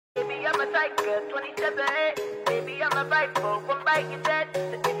a tiger, 27. Baby, I'm a rifle, one bite you dead.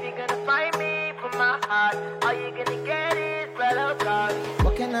 So if you're gonna find me from my heart, all you're gonna get is blood or blood.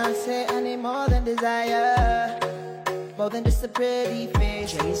 What can I say? I need more than desire, more than just a pretty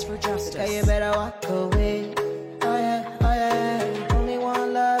face. J's for justice. Okay, you better walk away. Oh yeah, oh yeah. Only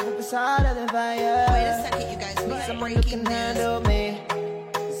one love at the side of the fire. Wait a second, you guys. We have Someone who can handle me.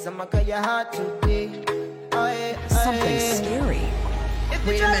 Someone cut your heart to be. Oh yeah, oh something yeah. scary.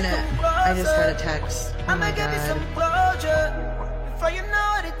 Wait a minute. I just got a text. Oh my god. Wait Wait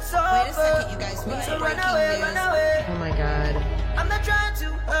a second, you guys. We have breaking news. Oh my god. I'm not trying to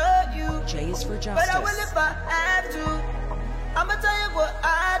hurt you, J's for justice. but I will if I have to. I'ma tell you what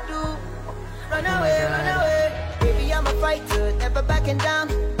I do. Run away, run away. Baby, I'm a fighter, never backing down.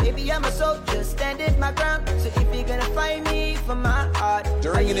 Baby, I'm a soldier, standing my ground. So if you're gonna find me for my heart,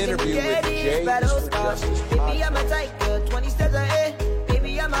 during an interview with J's for Justice, baby, I'm a tiger, 20 steps ahead.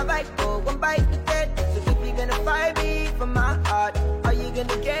 Baby, I'm a rifle, one bite to dead. So if you're gonna find me for my heart, all you're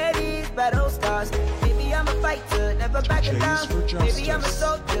gonna get is battle scars. Baby, I'm a fighter, never backing down. Baby, I'm a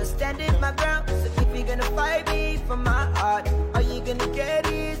soldier, standing my ground. So if you're gonna fight me for my heart, all you're gonna get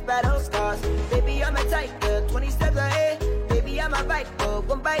is battle scars. Baby, I'm a tiger, 20 steps ahead. Baby, I'm a rifle,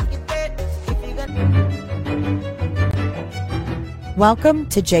 one bite to dead. So if you're gonna... Welcome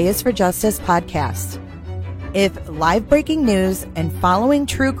to J is for Justice podcast. If live breaking news and following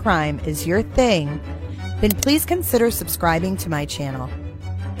true crime is your thing, then please consider subscribing to my channel.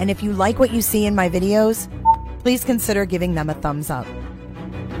 And if you like what you see in my videos, please consider giving them a thumbs up.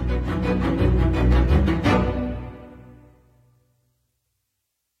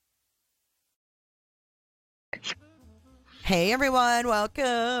 Hey everyone,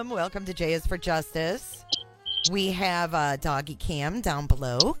 welcome to J is for Justice. We have Doggy Cam down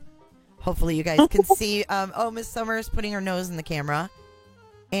below. Hopefully you guys can see. Miss Summers putting her nose in the camera.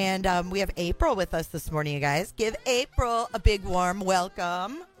 And we have April with us this morning, you guys. Give April a big warm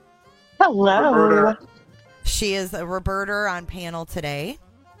welcome. Hello. Roberta. She is a Roberta on panel today.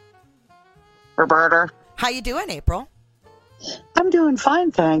 Roberta. How you doing, April? I'm doing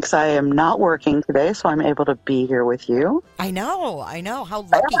fine, thanks. I am not working today, so I'm able to be here with you. I know. How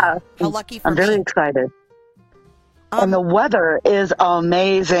lucky. Yeah. How lucky for I'm me. very excited. And the weather is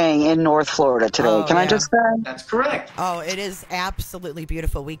amazing in North Florida today. Oh, Can I yeah. just say? That's correct. Oh, it is absolutely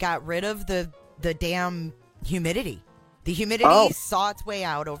beautiful. We got rid of the damn humidity. The humidity saw its way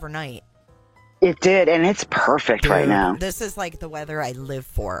out overnight. It did, and it's perfect right now. This is like the weather I live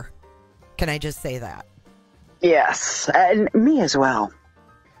for. Can I just say that? Yes, and me as well.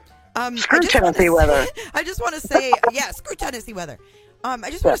 Screw Tennessee weather. I just want to say, screw Tennessee weather.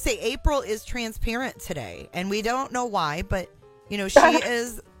 I just want to say April is transparent today, and we don't know why, but, she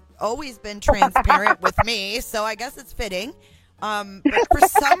has always been transparent with me, so I guess it's fitting. But for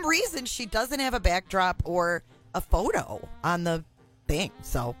some reason, she doesn't have a backdrop or a photo on the thing,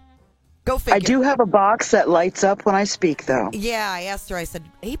 so go figure. I do have a box that lights up when I speak, though. Yeah, I asked her, I said,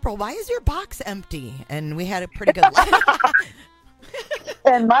 April, why is your box empty? And we had a pretty good laugh.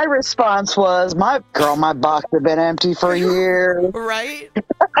 And my response was, my box has been empty for years. Right?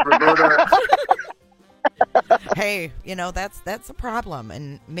 Hey, that's a problem.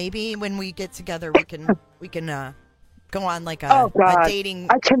 And maybe when we get together, we can go on like a dating.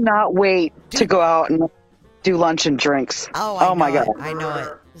 I cannot wait to go out and do lunch and drinks. Oh my God. I know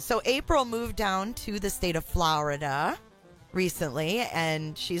it. So April moved down to the state of Florida recently,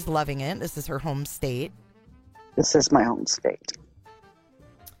 and she's loving it. This is her home state. This is my home state.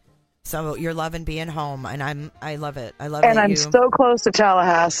 So you're loving being home, and I love it. I love it. And I'm so close to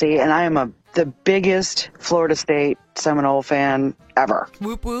Tallahassee, and I am the biggest Florida State Seminole fan ever.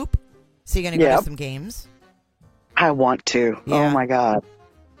 Whoop whoop. So you're gonna go to some games? I want to. Yeah. Oh my God.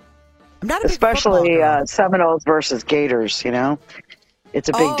 I'm not a big especially football girl. Seminoles versus Gators. It's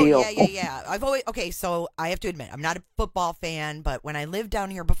a big deal. Yeah. So I have to admit, I'm not a football fan, but when I lived down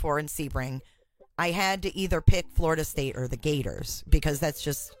here before in Sebring, I had to either pick Florida State or the Gators because that's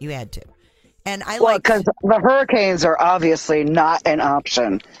just, you had to. And because the Hurricanes are obviously not an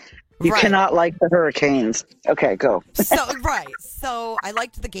option. You cannot like the Hurricanes. Okay, go. So I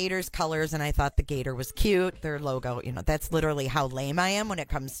liked the Gators colors, and I thought the Gator was cute. Their logo, that's literally how lame I am when it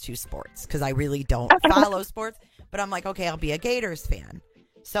comes to sports because I really don't follow sports. But I'm like, okay, I'll be a Gators fan.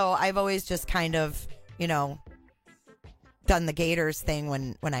 So I've always just kind of, done the Gators thing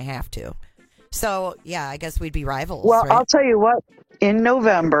when I have to. So, yeah, I guess we'd be rivals. Well, right? I'll tell you what. In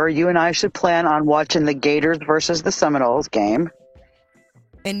November, you and I should plan on watching the Gators versus the Seminoles game.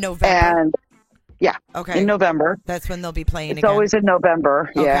 In November? And, yeah. Okay. In November. That's when they'll be playing it's again? It's always in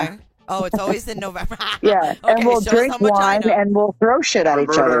November, yeah. Oh, it's always in November. Yeah, Okay, and we'll show us drink how much I wine know. and we'll throw shit at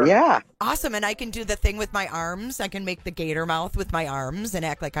each other. Yeah. Awesome, and I can do the thing with my arms. I can make the gator mouth with my arms and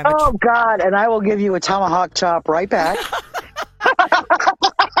act like I'm Oh God! And I will give you a tomahawk chop right back.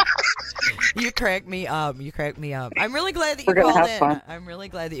 You crack me up. You crack me up. I'm really glad that you We're gonna called have in. fun. I'm really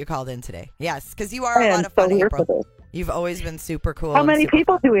glad that you called in today. Yes, because you are I a am lot of fun, so here April. for this. You've always been super cool. How and many super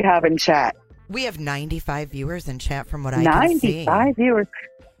people fun. do we have in chat? We have 95 viewers in chat from what I can see. 95 viewers.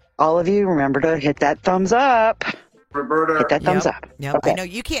 All of you, remember to hit that thumbs up. Roberta. Hit that thumbs up. Yep. Okay. I know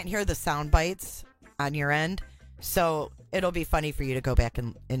you can't hear the sound bites on your end, so it'll be funny for you to go back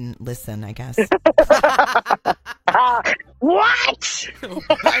and listen, I guess. What? What?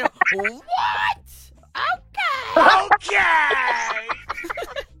 Okay.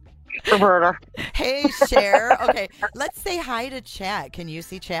 Roberta. Hey, Cher. Okay, let's say hi to chat. Can you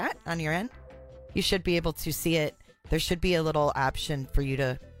see chat on your end? You should be able to see it. There should be a little option for you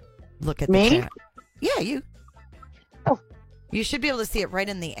to look at Me? the chat. Yeah, you. Oh. You should be able to see it right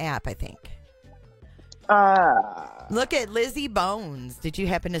in the app, I think. Look at Lizzie Bones. Did you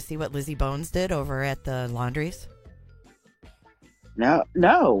happen to see what Lizzie Bones did over at the laundries?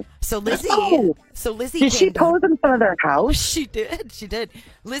 No. So Lizzie, No. Did Did she pose in front of their house? She did. She did.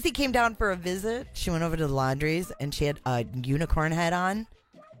 Lizzie came down for a visit. She went over to the laundries and she had a unicorn head on,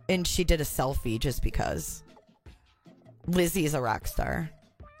 and she did a selfie just because. Lizzie is a rock star.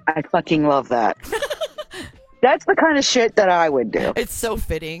 I fucking love that. That's the kind of shit that I would do. It's so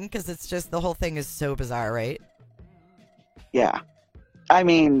fitting because it's just the whole thing is so bizarre, right? Yeah. I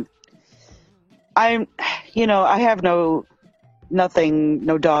mean, I have no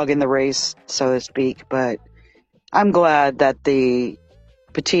dog in the race, so to speak, but I'm glad that the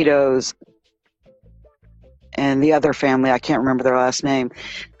Petitos and the other family, I can't remember their last name,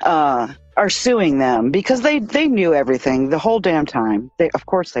 are suing them because they knew everything the whole damn time. Of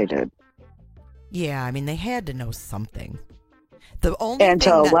course they did. Yeah, I mean, they had to know something. The only And thing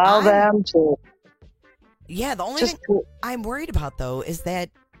to that allow them to... Yeah, the only just thing I'm worried about, though, is that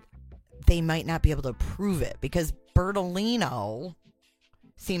they might not be able to prove it because Bertolino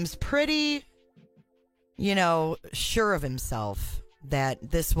seems pretty, sure of himself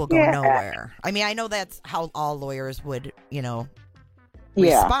that this will go nowhere. I mean, I know that's how all lawyers would,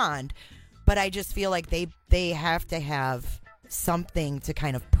 respond, but I just feel like they have to have something to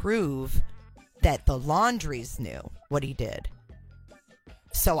kind of prove that the laundries knew what he did.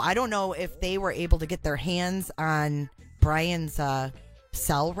 So I don't know if they were able to get their hands on Brian's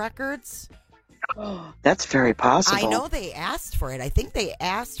cell records. That's very possible. I know they asked for it. I think they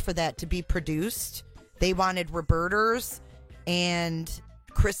asked for that to be produced. They wanted Roberta's and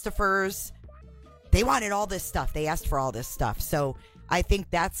Christopher's. They wanted all this stuff. They asked for all this stuff. So I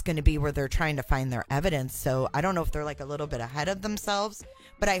think that's going to be where they're trying to find their evidence. So I don't know if they're like a little bit ahead of themselves,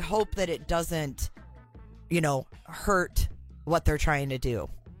 but I hope that it doesn't, hurt what they're trying to do.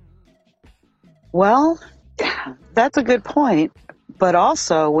 Well, that's a good point. But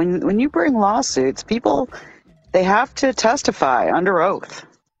also, when you bring lawsuits, people, they have to testify under oath,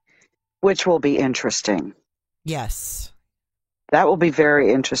 which will be interesting. Yes. That will be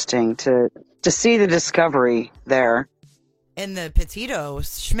very interesting to see the discovery there. And the Petito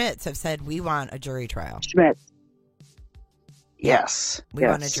Schmitz have said, we want a jury trial. Schmidt. Yes. We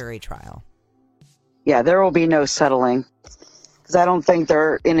want a jury trial. Yeah, there will be no settling. Because I don't think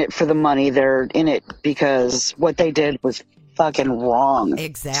they're in it for the money. They're in it because what they did was fucking wrong.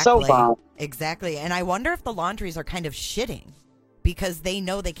 Exactly. So wrong. Exactly. And I wonder if the laundries are kind of shitting because they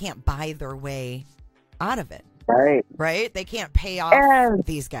know they can't buy their way out of it. Right. Right? They can't pay off And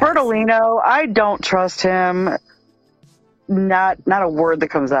these guys. Bertolino, I don't trust him. Not a word that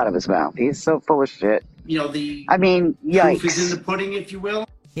comes out of his mouth. He's so full of shit. I mean, yikes. Proof is in the pudding, if you will.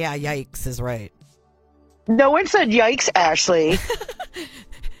 Yeah, yikes is right. No one said yikes, Ashley.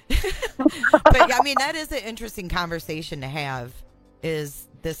 But I mean, that is an interesting conversation to have, is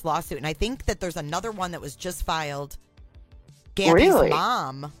this lawsuit. And I think that there's another one that was just filed. Gabby's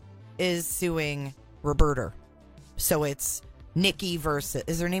mom is suing Roberta. So it's Nikki versus,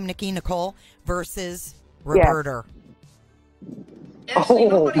 is her name Nikki Nicole versus Roberta. Ashley,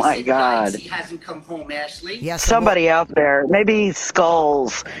 Oh my God. He hasn't come home, Ashley. Yes. Somebody out there, maybe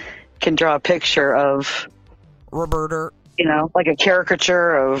Skulls, can draw a picture of Roberta. Like a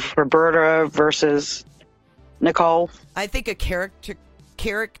caricature of Roberta versus Nicole. I think a caricature,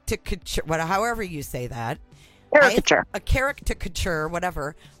 however you say that. Caricature. A caricature,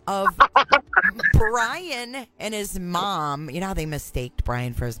 whatever, of Brian and his mom. You know how they mistaked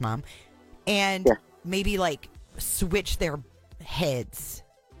Brian for his mom? And maybe like switch their heads.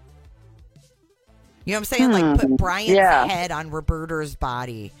 You know what I'm saying? Like put Brian's head on Roberta's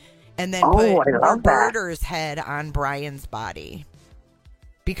body. and then Oh, put I love that. Roberta's head on Brian's body.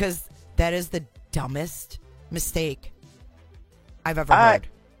 Because that is the dumbest mistake I've ever heard.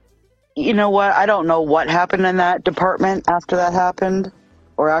 You know what? I don't know what happened in that department after that happened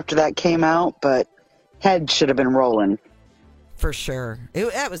or after that came out, but head should have been rolling. For sure.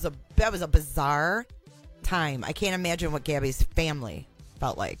 That was a bizarre time. I can't imagine what Gabby's family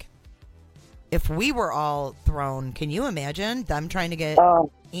felt like. If we were all thrown, can you imagine them trying to get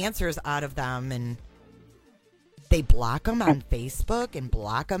answers out of them, and they block them on Facebook and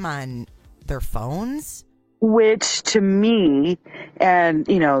block them on their phones? Which to me, and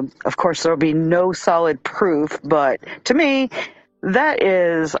of course there'll be no solid proof, but to me, that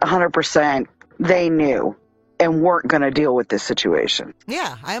is 100% they knew and weren't going to deal with this situation.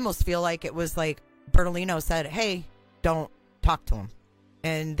 Yeah, I almost feel like it was like Bertolino said, hey, don't talk to him.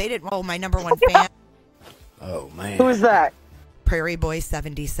 And they didn't. Oh, my number one fan. Oh, man. Who is that? Prairie Boy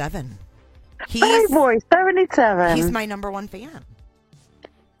 77. Prairie Boy 77. He's my number one fan.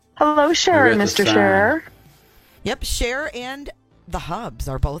 Hello, Cher, Mr. Cher. Yep, Cher and the Hubs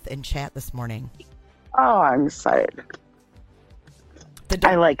are both in chat this morning. Oh, I'm excited.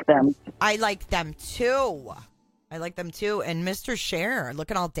 I like them. I like them too. And Mr. Cher,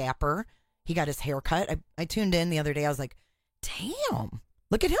 looking all dapper. He got his hair cut. I tuned in the other day. I was like, damn,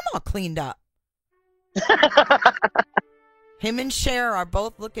 look at him all cleaned up. Him and Cher are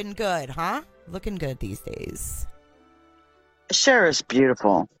both looking good, huh? Looking good these days. Cher is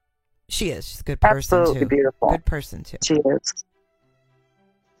beautiful. She is. She's a good person, Absolutely too. Beautiful. Good person, too. She is.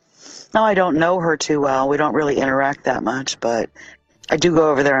 No, I don't know her too well. We don't really interact that much, but I do go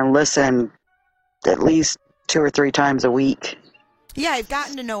over there and listen at least 2 or 3 times a week. Yeah, I've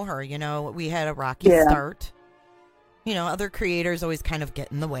gotten to know her. We had a rocky start. Other creators always kind of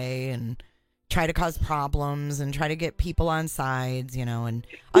get in the way and try to cause problems and try to get people on sides, and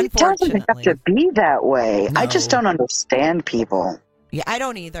unfortunately. It doesn't have to be that way. No. I just don't understand people. Yeah, I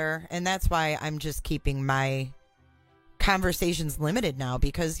don't either. And that's why I'm just keeping my conversations limited now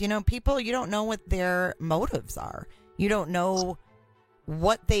because, people, you don't know what their motives are. You don't know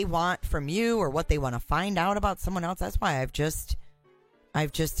what they want from you or what they want to find out about someone else. That's why I've just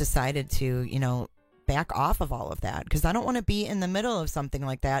decided to, back off of all of that because I don't want to be in the middle of something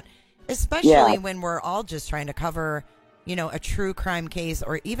like that, especially when we're all just trying to cover, a true crime case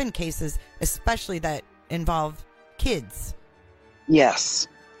or even cases, especially that involve kids. Yes.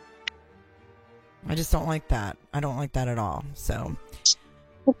 I just don't like that. I don't like that at all. So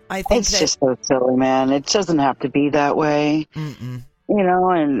I think it's just so silly, man. It doesn't have to be that way. Mm-mm.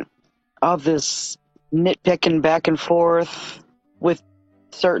 And all this nitpicking back and forth with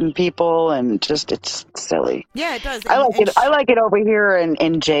certain people, and just it's silly. Yeah, it does. I like it over here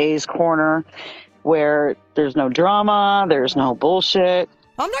in Jay's corner, where there's no drama, there's no bullshit.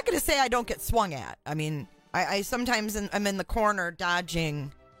 Well, I'm not going to say I don't get swung at. I mean, I sometimes I'm in the corner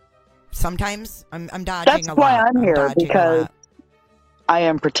dodging. Sometimes I'm dodging a lot. That's why I'm here, because I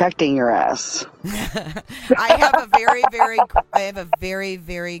am protecting your ass. I have a very,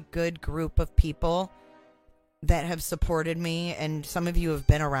 very good group of people that have supported me, and some of you have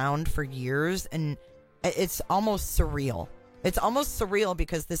been around for years, and it's almost surreal. It's almost surreal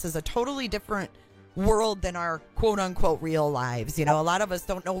because this is a totally different world than our quote-unquote real lives. A lot of us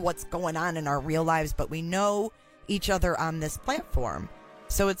don't know what's going on in our real lives, but we know each other on this platform.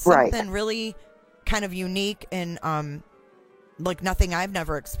 So it's something really kind of unique and like nothing I've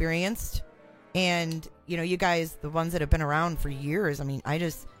never experienced. And, you guys, the ones that have been around for years, I mean,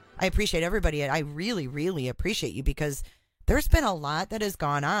 I appreciate everybody. I really, really appreciate you because there's been a lot that has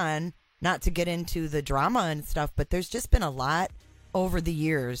gone on, not to get into the drama and stuff, but there's just been a lot over the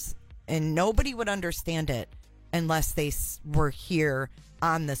years, and nobody would understand it unless they were here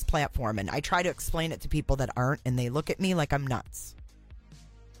on this platform. And I try to explain it to people that aren't, and they look at me like I'm nuts.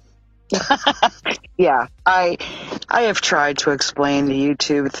 Yeah, I have tried to explain the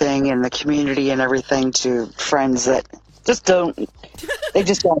YouTube thing and the community and everything to friends that just don't. They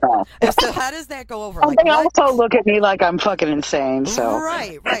just don't know. So how does that go over? And they also look at me like I'm fucking insane. So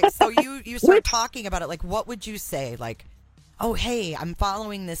right. So you start talking about it. Like, what would you say? Like, oh, hey, I'm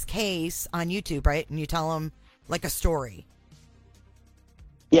following this case on YouTube, right? And you tell them like a story.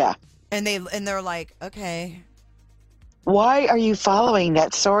 Yeah. And they're like, okay. Why are you following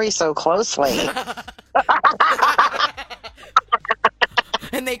that story so closely?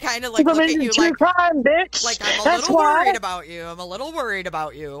 And they kind of like look at you like, crime, bitch. Like, I'm a little worried about you. I'm a little worried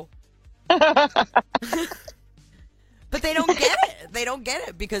about you. But they don't get it. They don't get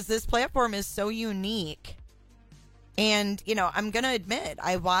it because this platform is so unique. And, I'm going to admit,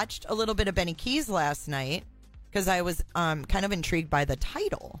 I watched a little bit of Benny Keys last night because I was kind of intrigued by the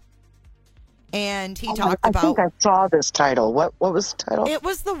title. And he talked I about. think I saw this title. What was the title? It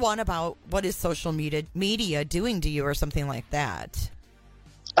was the one about what is social media doing to you, or something like that.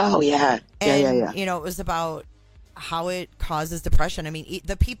 Oh yeah, And you know, it was about how it causes depression. I mean,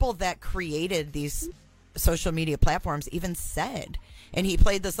 the people that created these social media platforms even said, and he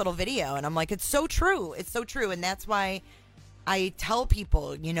played this little video, and I'm like, it's so true. It's so true. And that's why I tell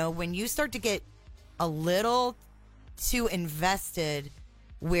people, you know, when you start to get a little too invested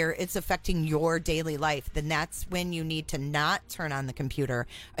where it's affecting your daily life, then that's when you need to not turn on the computer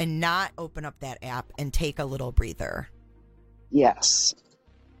and not open up that app and take a little breather. Yes.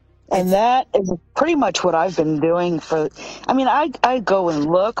 And that is pretty much what I've been doing I go and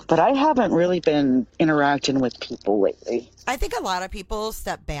look, but I haven't really been interacting with people lately. I think a lot of people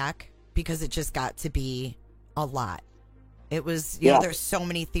step back because it just got to be a lot. It was, you know, there's so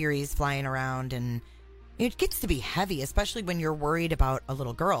many theories flying around, and it gets to be heavy, especially when you're worried about a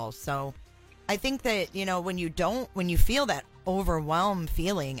little girl. So I think that, you know, when you feel that overwhelmed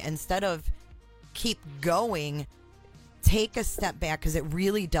feeling, instead of keep going, take a step back, because it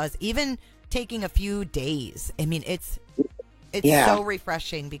really does. Even taking a few days, I mean, it's so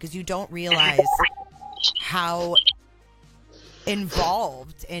refreshing, because you don't realize how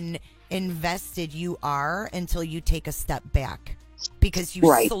involved and invested you are until you take a step back, because you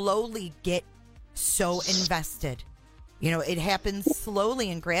slowly get so invested. You know, it happens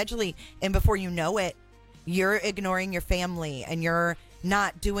slowly and gradually, and before you know it, you're ignoring your family, and you're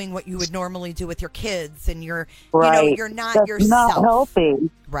not doing what you would normally do with your kids, and you're you know, you're not That's yourself. not healthy,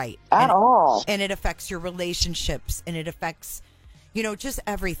 right? At all. And it affects your relationships, and it affects, you know, just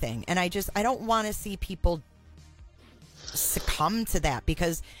everything. And I don't want to see people succumb to that,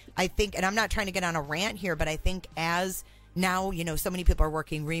 because I think, and I'm not trying to get on a rant here, but I think as now, you know, so many people are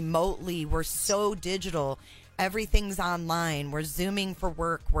working remotely, we're so digital, everything's online, we're Zooming for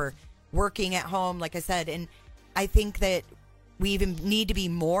work, we're working at home, like I said, and I think that we even need to be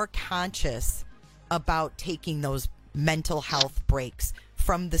more conscious about taking those mental health breaks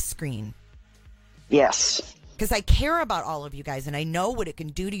from the screen. Yes. Because I care about all of you guys, and I know what it can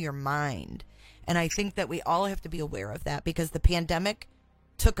do to your mind. And I think that we all have to be aware of that, because the pandemic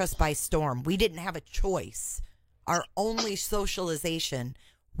took us by storm. We didn't have a choice. Our only socialization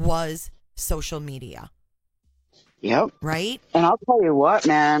was social media. Yep. Right? And I'll tell you what,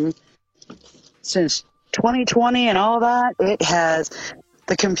 man, since 2020 and all that,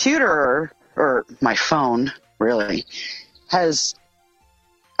 the computer, or my phone, really,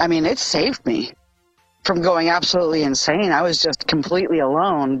 it saved me from going absolutely insane. I was just completely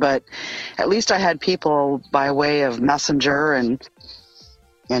alone, but at least I had people by way of Messenger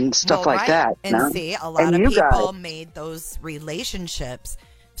and stuff like that. And see, a lot of people made those relationships,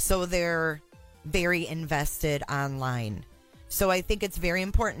 so they're very invested online. So I think it's very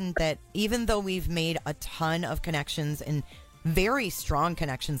important that even though we've made a ton of connections, and very strong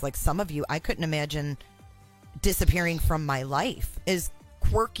connections, like some of you, I couldn't imagine disappearing from my life. As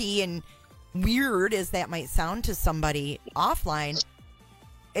quirky and weird as that might sound to somebody offline,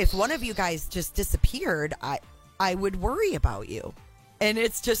 if one of you guys just disappeared, I would worry about you. And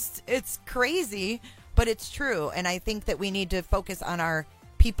it's crazy, but it's true. And I think that we need to focus on our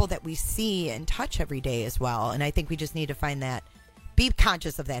people that we see and touch every day as well. And I think we just need to be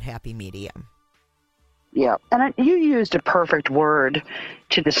conscious of that happy medium. Yeah. And you used a perfect word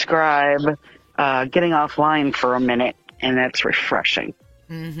to describe getting offline for a minute, and that's refreshing.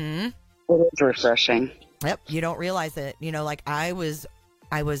 Mm-hmm. It is refreshing. Yep. You don't realize it. You know, like I was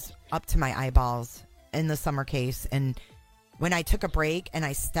up to my eyeballs in the summer case, and when I took a break and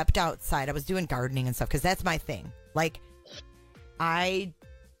I stepped outside, I was doing gardening and stuff, because that's my thing. Like, I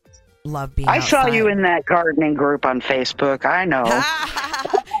love being outside. I saw you in that gardening group on Facebook. I know.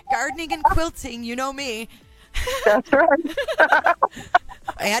 Gardening and quilting, you know me. That's right.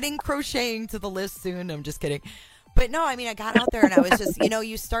 Adding crocheting to the list soon. I'm just kidding. But no, I mean, I got out there and I was just, you know,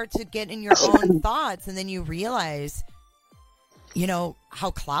 you start to get in your own thoughts, and then you realize, you know, how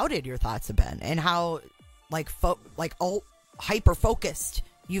clouded your thoughts have been, and how hyper focused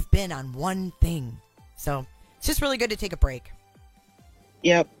you've been on one thing. So it's just really good to take a break.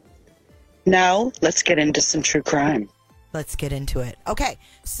 Yep. Now let's get into some true crime. Let's get into it. Okay,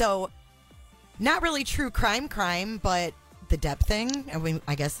 so not really true crime, but the Depp thing.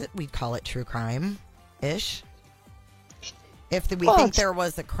 I guess we'd call it true crime-ish. If we think there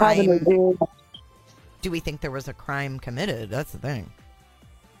was a crime, do we think there was a crime committed? That's the thing.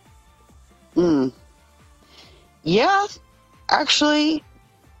 Yeah, actually,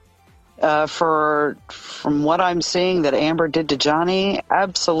 from what I'm seeing that Amber did to Johnny,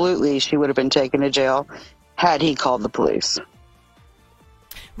 absolutely she would have been taken to jail had he called the police.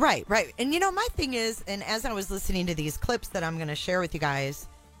 Right. And my thing is, and as I was listening to these clips that I'm going to share with you guys,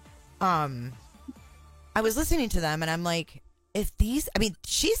 I was listening to them and I'm like,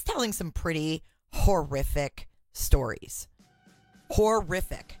 she's telling some pretty horrific stories.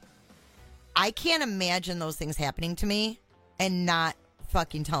 Horrific. I can't imagine those things happening to me and not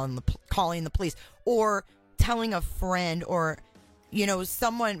fucking calling the police or telling a friend or,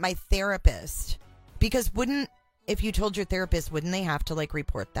 someone, my therapist, because if you told your therapist, wouldn't they have to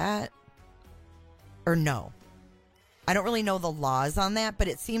report that? Or no? I don't really know the laws on that, but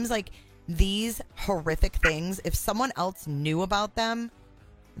it seems like these horrific things, if someone else knew about them,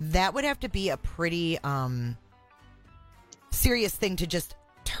 that would have to be a pretty serious thing to just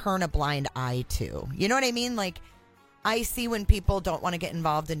turn a blind eye to. You know what I mean? I see when people don't want to get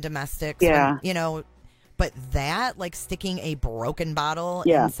involved in domestics. Yeah. But that, sticking a broken bottle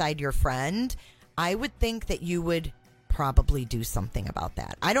inside your friend, I would think that you would probably do something about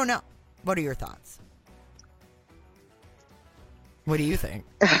that. I don't know. What are your thoughts? What do you think?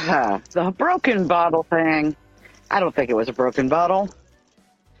 The broken bottle thing. I don't think it was a broken bottle.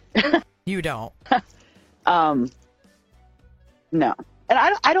 You don't? No. And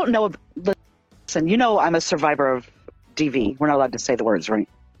I don't know. Listen, I'm a survivor of DV. We're not allowed to say the words, right?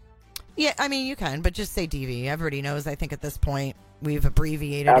 Yeah, you can, but just say DV. Everybody knows, I think, at this point. We've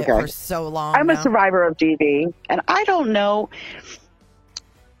abbreviated it for so long. I'm a survivor of DV, and I don't know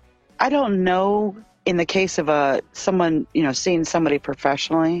in the case of someone, seeing somebody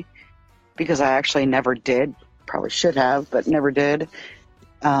professionally, because I actually never did. Probably should have, but never did.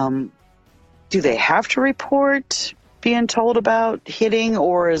 Do they have to report being told about hitting,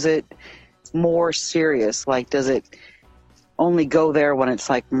 or is it more serious? Does it only go there when it's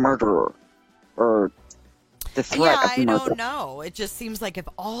murder or the threat of murder? I don't know. It just seems like if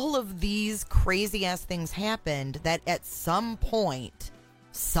all of these crazy ass things happened, that at some point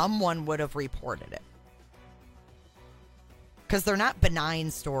someone would have reported it. Because they're not benign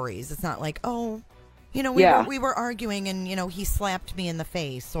stories. It's not like, we were arguing and, he slapped me in the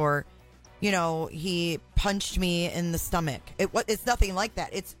face or, he punched me in the stomach. It's nothing like that.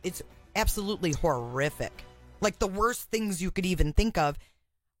 It's absolutely horrific. The worst things you could even think of.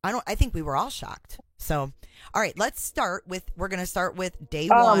 I think we were all shocked. So, all right, we're going to start with day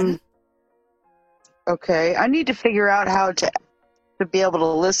one. Okay. I need to figure out how to be able to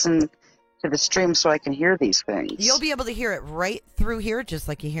listen to the stream so I can hear these things. You'll be able to hear it right through here, just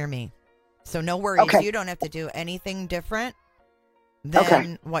like you hear me. So no worries. Okay. You don't have to do anything different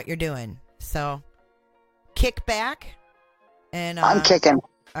than what you're doing. So kick back. And I'm kicking.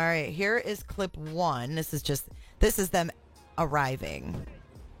 All right, here is clip 1. This is them arriving.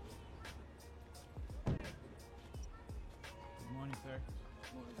 Good morning, sir.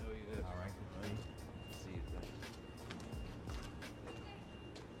 Good morning. How are you? Good. All right. Good morning. See you.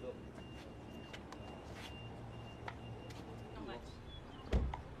 How much?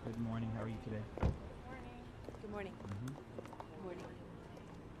 Good morning. How are you today? Good morning. Mm-hmm. Good morning.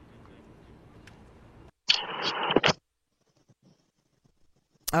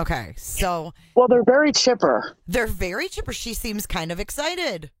 Okay, so... Well, they're very chipper. She seems kind of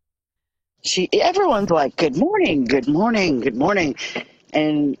excited. Everyone's like, good morning, good morning, good morning.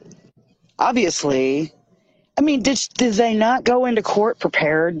 And obviously, did they not go into court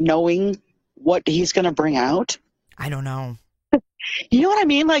prepared knowing what he's going to bring out? I don't know. You know what I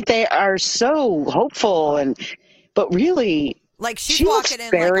mean? They are so hopeful, but really... she's walking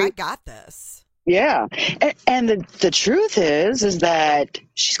in I got this. Yeah. And the truth is that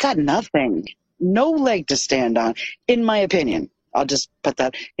she's got nothing, no leg to stand on, in my opinion. I'll just put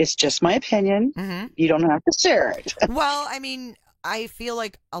that. It's just my opinion. Mm-hmm. You don't have to share it. Well, I feel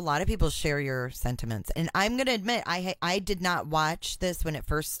like a lot of people share your sentiments. And I'm going to admit, I did not watch this when it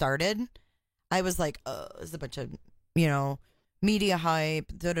first started. I was like, it's a bunch of, media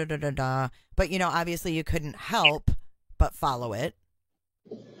hype, da-da-da-da-da. But, obviously you couldn't help but follow it.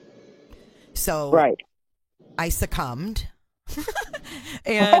 So right. I succumbed.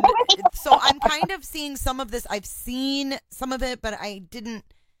 And so I'm kind of seeing some of this. I've seen some of it, but I didn't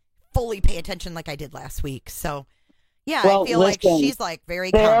fully pay attention like I did last week. So, yeah, I feel like she's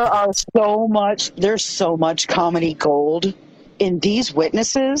very confident. There's so much comedy gold in these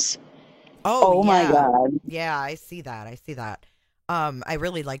witnesses. Oh my God. Yeah, I see that. I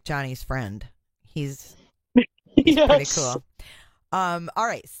really like Johnny's friend. He's yes. pretty cool. All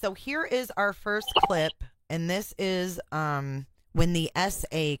right, so here is our first clip, and this is when the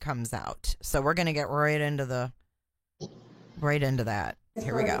SA comes out. So we're gonna get right into that.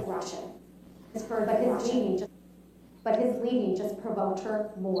 Here we go. But his leaving just provoked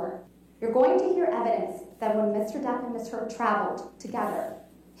her more. You're going to hear evidence that when Mr. Depp and Ms. Hurt traveled together,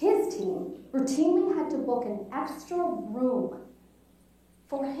 His team routinely had to book an extra room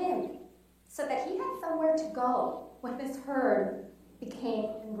for him so that he had somewhere to go when Miss Heard became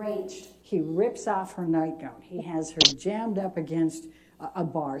enraged. He rips off her nightgown. He has her jammed up against a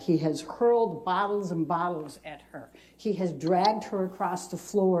bar. He has hurled bottles and bottles at her. He has dragged her across the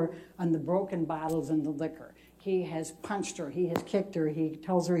floor on the broken bottles and the liquor. He has punched her. He has kicked her. He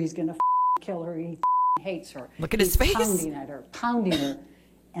tells her he's going to kill her. He hates her. Look at his face. Pounding at her, pounding her.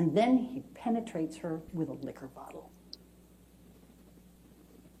 And then he penetrates her with a liquor bottle.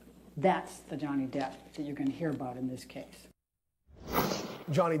 That's the Johnny Depp that you're going to hear about in this case.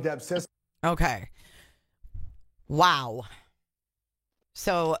 Johnny Depp says. Okay. Wow.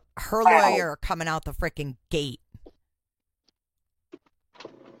 So her lawyer coming out the freaking gate.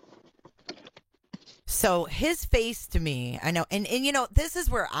 So his face to me, I know, and you know, this is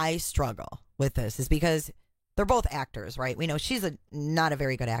where I struggle with this, is because they're both actors, right? We know she's not a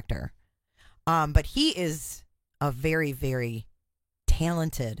very good actor. But he is a very, very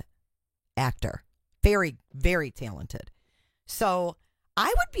talented actor. Very, very talented. So I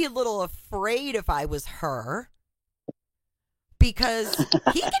would be a little afraid if I was her, because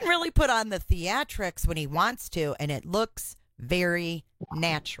he can really put on the theatrics when he wants to, and it looks very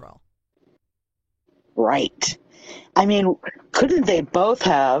natural. Right. I mean, couldn't they both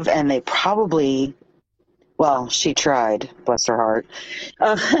have, and they probably, well, she tried, bless her heart,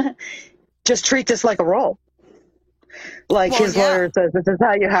 just treat this like a role. Like his lawyer says, this is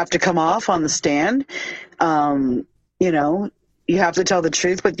how you have to come off on the stand. You know, you have to tell the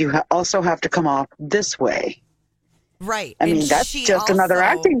truth, but you also have to come off this way. Right. I mean, that's just another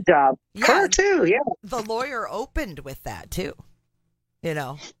acting job for her, too. Yeah. The lawyer opened with that, too. You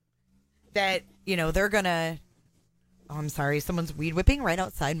know, that, you know, they're going to, oh, I'm sorry, someone's weed whipping right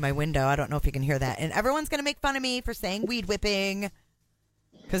outside my window. I don't know if you can hear that. And everyone's going to make fun of me for saying weed whipping.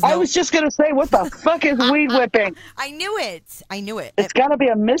 I was just going to say, what the fuck is weed whipping? I knew it. I knew it. It's got to be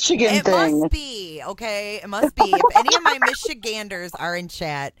a Michigan thing. It must be, okay? It must be. If any of my Michiganders are in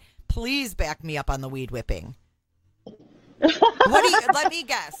chat, please back me up on the weed whipping. What do you, let me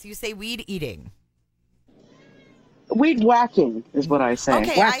guess. You say weed eating. Weed whacking is what I say.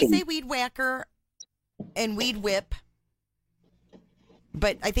 Okay, whacking. I say weed whacker and weed whip.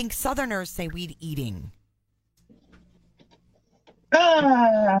 But I think Southerners say weed eating.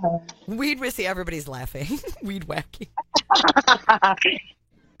 Weed whiskey, everybody's laughing. Weed whacking.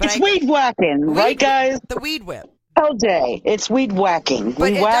 It's weed whacking, right, guys? The weed whip. All day. It's weed whacking.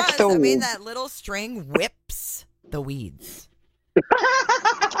 But we whack the weed. I mean, that little string whips the weeds.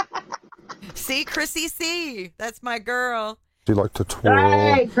 See, Chrissy C. That's my girl. She like to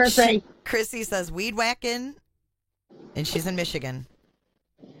twirl. Hey, Chrissy. Chrissy says weed whacking, and she's in Michigan.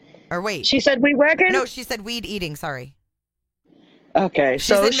 Or wait. She said weed whacking? No, she said weed eating. Sorry. Okay, she's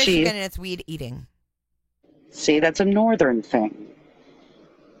so in Michigan, and it's weed eating. See, that's a northern thing.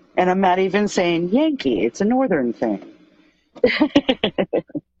 And I'm not even saying Yankee. It's a northern thing.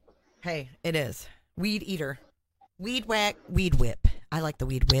 Hey, it is. Weed eater. Weed whack, weed whip. I like the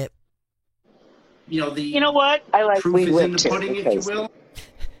weed whip. You know what? I like weed whip too. Pudding, if you will.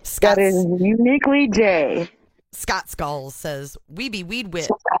 That is uniquely Jay. Scott Skulls says, we be weed whip.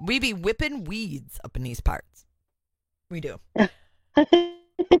 We be whipping weeds up in these parts. We do.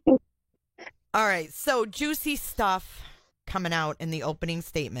 All right, so juicy stuff coming out in the opening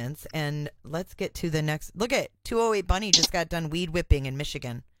statements, and let's get to the next. Look at 208 Bunny just got done weed whipping in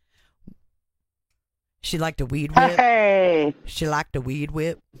Michigan. She liked a weed whip. Hey. She liked a weed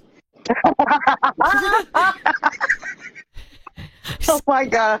whip. Oh my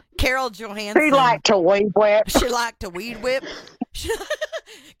God. Carol Johansson. She liked a weed whip. She liked a weed whip.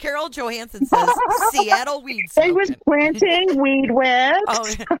 Carol Johansson says Seattle weed smoking. They was planting weed whips. Oh,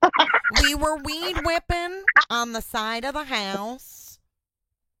 we were weed whipping on the side of the house.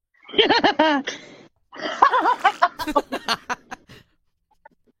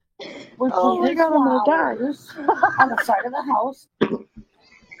 We're planting flowers on the side of the house.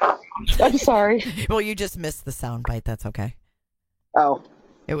 I'm sorry. Well, you just missed the sound bite. That's okay. Oh.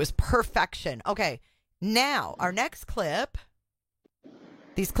 It was perfection. Okay. Now, our next clip.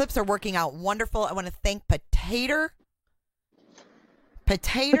 These clips are working out wonderful. I want to thank Potato.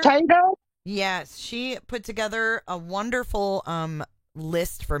 Potato? Yes. She put together a wonderful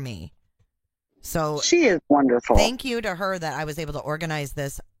list for me. So she is wonderful. Thank you to her that I was able to organize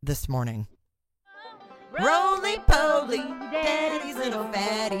this morning. Roly poly, daddy's little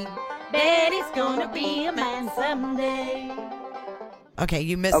fatty. Daddy's gonna be a man someday. Okay,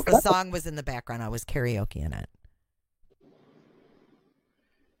 you missed the song was in the background. I was karaokeing it.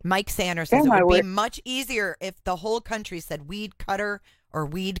 Mike Sanders says Damn, it I would be would- much easier if the whole country said weed cutter or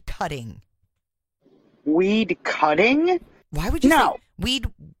weed cutting. Weed cutting? Why would you No. say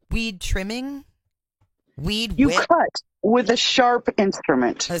weed trimming? Weed You whip. cut with a sharp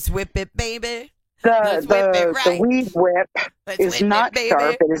instrument. Let's whip it, baby. The Let's whip it the right. weed whip Let's is whip not it, baby.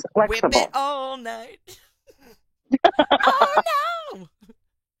 sharp. It is Whip flexible. it all night. Oh no!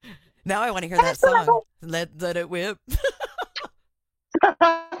 Now I want to hear that song. Let it whip.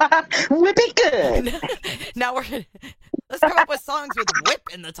 Whip it good. Now let's come up with songs with whip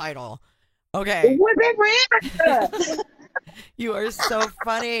in the title. Okay. Whip it good. You are so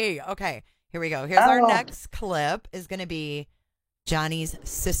funny. Okay, here we go. Here's our next clip is going to be Johnny's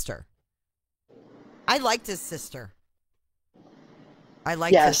sister. I liked his sister.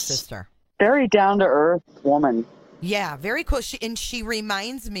 His sister. Very down to earth woman. Yeah, very cool. She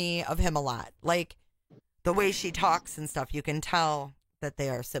reminds me of him a lot. Like the way she talks and stuff. You can tell that they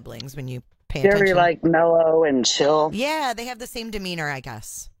are siblings when you pay attention. Very like mellow and chill. Yeah, they have the same demeanor, I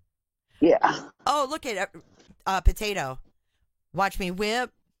guess. Yeah. Oh, look at Potato. Watch me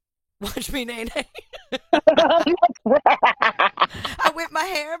whip. Watch me nay nay. I whip my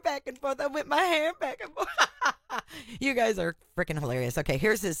hair back and forth. I whip my hair back and forth. You guys are freaking hilarious. Okay,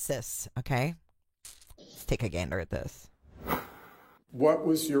 here's his sis. Okay. Let's take a gander at this. What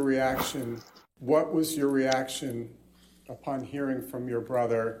was your reaction? What was your reaction upon hearing from your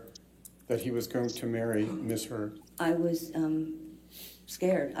brother that he was going to marry Miss Heard? I was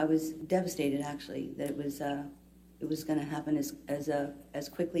scared. I was devastated, actually, that it was going to happen as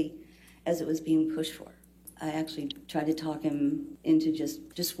quickly as it was being pushed for. I actually tried to talk him into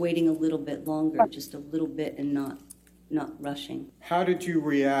just waiting a little bit longer, just a little bit, and not rushing. How did you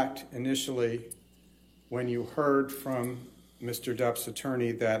react initially when you heard from Mr. Depp's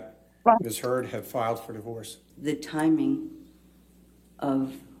attorney that Ms. Heard had filed for divorce? The timing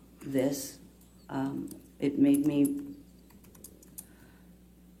of this, it made me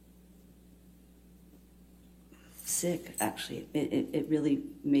sick, actually. It really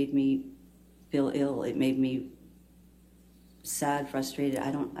made me feel ill. It made me sad, frustrated.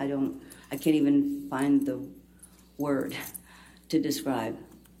 I can't even find the word to describe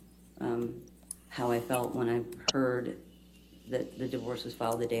how I felt when I heard that the divorce was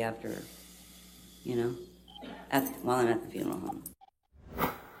filed the day after, while I'm at the funeral home.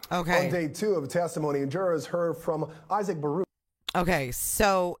 Okay. On day 2 of testimony, jurors heard from Isaac Baruch. Okay,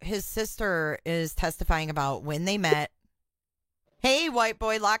 so his sister is testifying about when they met. Hey, white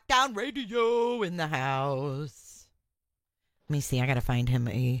boy, lockdown radio in the house. Let me see. I gotta find him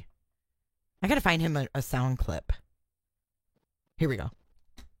a sound clip. Here we go.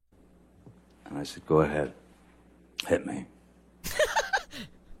 And I said, go ahead. Hit me.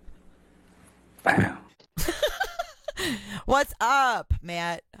 Bam. What's up,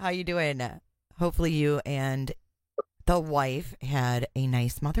 Matt? How you doing? Hopefully you and the wife had a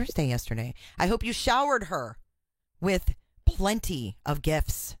nice Mother's Day yesterday. I hope you showered her with plenty of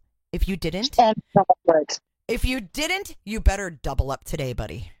gifts. If you didn't, you better double up today,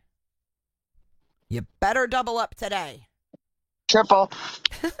 buddy. You better double up today. Triple.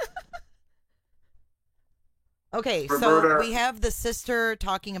 Okay, Roberta. so we have the sister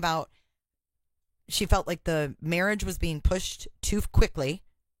talking about she felt like the marriage was being pushed too quickly.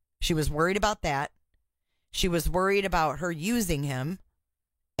 She was worried about that. She was worried about her using him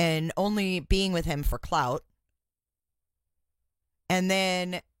and only being with him for clout. And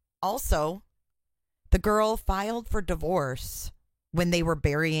then also, the girl filed for divorce when they were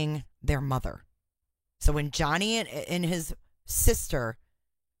burying their mother. So when Johnny and his sister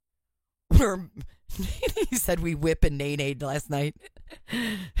were, he said we whip and nay-nayed last night.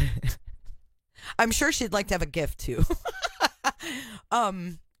 I'm sure she'd like to have a gift too.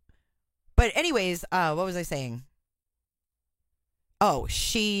 But anyways, what was I saying? Oh,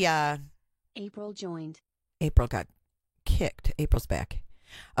 April joined. April got kicked. April's back.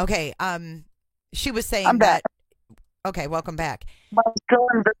 Okay, she was saying I'm back. Okay, welcome back. Am I still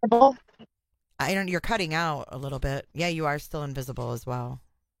invisible? You're cutting out a little bit. Yeah, you are still invisible as well.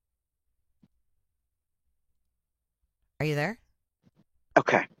 Are you there?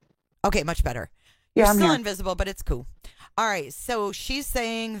 Okay. Okay, much better. Yeah, You're I'm still here. invisible, but it's cool. All right, so she's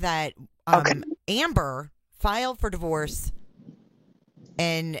saying that Amber filed for divorce,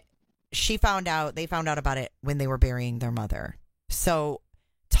 and they found out about it when they were burying their mother. So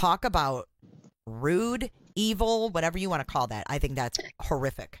talk about rude, evil, whatever you want to call that. I think that's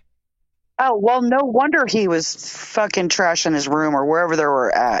horrific. Oh, well, no wonder he was fucking trashing his room or wherever they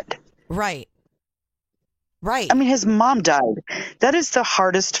were at. Right. Right. I mean, his mom died. That is the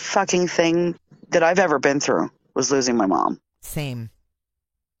hardest fucking thing that I've ever been through, was losing my mom. Same.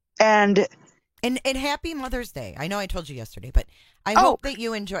 And happy Mother's Day. I know I told you yesterday, but I hope that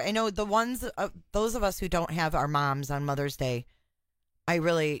you enjoy. I know those of us who don't have our moms on Mother's Day, I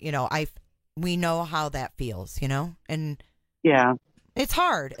really, we know how that feels, and yeah, it's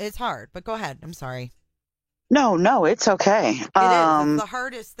hard. It's hard, but go ahead. I'm sorry. No, it's okay. It is. It's the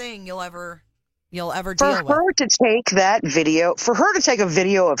hardest thing you'll ever deal with. For her to take that video, for her to take a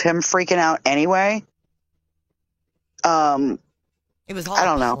video of him freaking out anyway, it was all I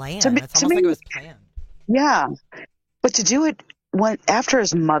don't know. planned. It's almost like it was planned. Yeah, but to do it after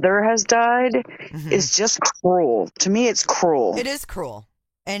his mother has died is just cruel. To me, it's cruel. It is cruel,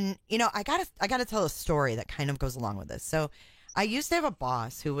 and I gotta tell a story that kind of goes along with this. So, I used to have a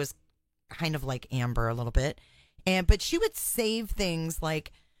boss who was kind of like Amber a little bit, but she would save things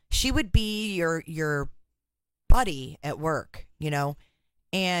like she would be your buddy at work,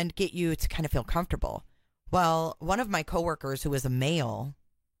 and get you to kind of feel comfortable. Well, one of my coworkers who was a male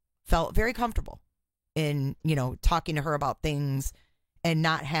felt very comfortable in, talking to her about things and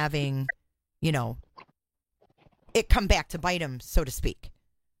not having, it come back to bite him, so to speak.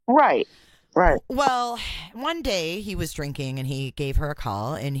 Right. Well, one day he was drinking and he gave her a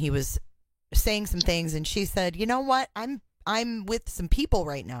call and he was saying some things and she said, "You know what? I'm with some people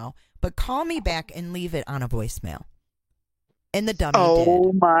right now, but call me back and leave it on a voicemail." And the dummy did.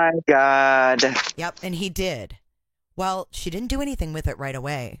 Oh my God. Yep, and he did. Well, she didn't do anything with it right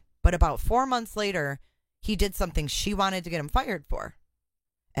away. But about 4 months later, he did something she wanted to get him fired for.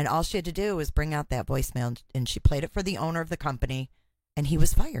 And all she had to do was bring out that voicemail, and she played it for the owner of the company, and he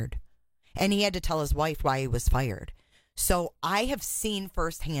was fired. And he had to tell his wife why he was fired. So I have seen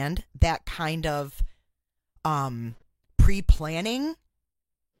firsthand that kind of pre-planning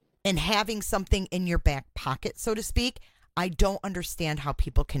and having something in your back pocket, so to speak. I don't understand how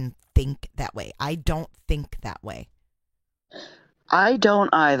people can think that way. I don't think that way. I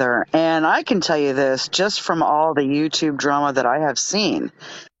don't either. And I can tell you this just from all the YouTube drama that I have seen.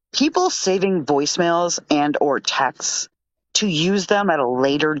 People saving voicemails and or texts to use them at a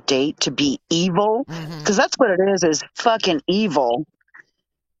later date to be evil, because that's what it is fucking evil.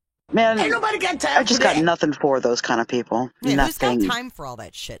 Man, ain't nobody got time I just got nothing for those kind of people. Yeah, nothing. Who's got time for all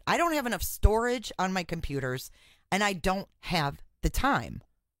that shit? I don't have enough storage on my computers, and I don't have the time.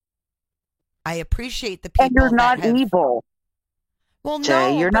 I appreciate the people. And you're not evil. Well,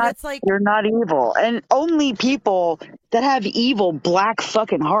 Jay, no, you're but not, it's like... You're not evil. And only people that have evil, black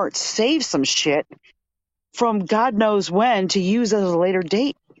fucking hearts save some shit from God knows when to use at a later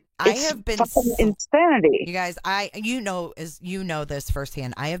date. I have been fucking insanity. You guys, you know this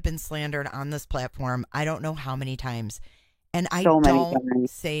firsthand. I have been slandered on this platform. I don't know how many times. And I don't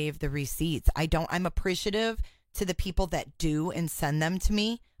save the receipts. I'm appreciative to the people that do and send them to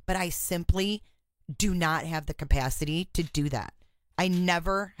me, but I simply do not have the capacity to do that. I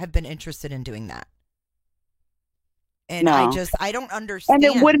never have been interested in doing that. And no. I don't understand.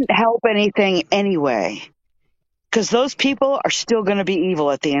 And it wouldn't help anything anyway. Because those people are still going to be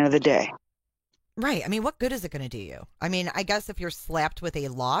evil at the end of the day. Right. I mean, what good is it going to do you? I mean, I guess if you're slapped with a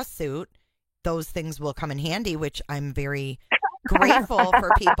lawsuit, those things will come in handy, which I'm very grateful for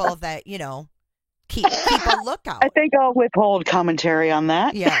people that, keep a lookout. I think I'll withhold commentary on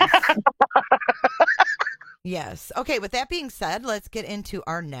that. Yes. Yes. Okay, with that being said, let's get into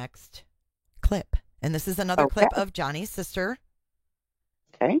our next clip. And this is another clip of Johnny's sister.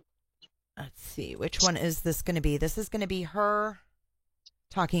 Okay. Let's see. Which one is this going to be? This is going to be her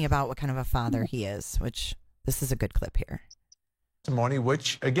talking about what kind of a father he is, which this is a good clip here. Testimony,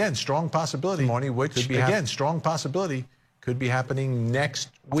 which, again, strong possibility, could be happening next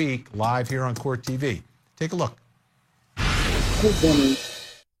week live here on Court TV. Take a look.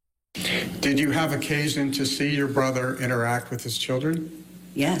 Did you have occasion to see your brother interact with his children?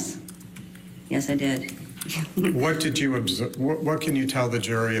 Yes. Yes, I did. What did you observe? What can you tell the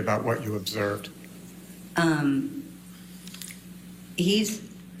jury about what you observed? I'm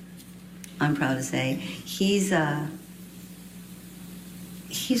proud to say, he's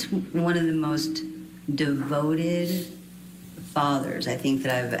one of the most devoted fathers I think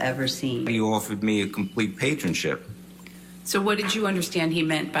that I've ever seen. You offered me a complete patronship. So what did you understand he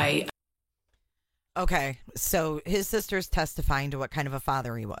meant by... Okay, so his sister's testifying to what kind of a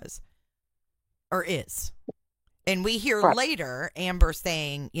father he was. Or is. And we hear later Amber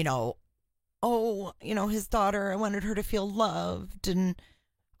saying, his daughter, I wanted her to feel loved and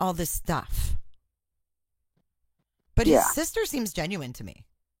all this stuff. But his sister seems genuine to me.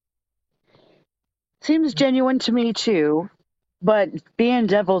 Seems genuine to me too. But being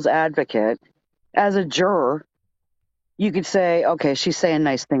devil's advocate, as a juror, you could say, okay, she's saying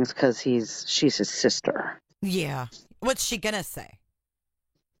nice things because she's his sister. Yeah. What's she going to say?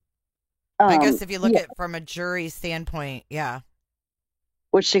 I guess if you look at it from a jury standpoint, yeah.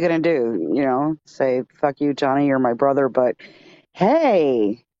 What's she going to do? You know, say, fuck you, Johnny, you're my brother, but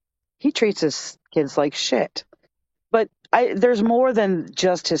hey, he treats his kids like shit. But there's more than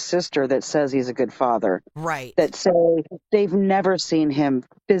just his sister that says he's a good father. Right. That say they've never seen him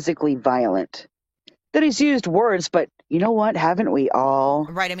physically violent. That he's used words, but you know what? Haven't we all?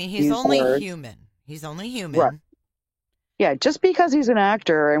 Right. I mean, he's only human. He's only human. Right. Yeah, just because he's an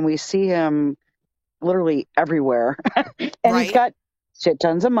actor and we see him literally everywhere and he's got shit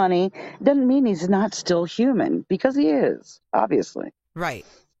tons of money, doesn't mean he's not still human, because he is, obviously. Right.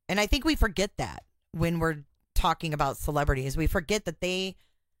 And I think we forget that when we're talking about celebrities. We forget that they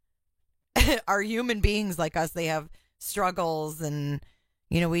are human beings like us. They have struggles, and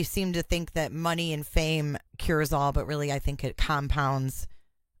you know, we seem to think that money and fame cures all, but really I think it compounds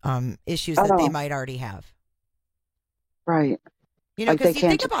issues that they might already have. Right. You know, because you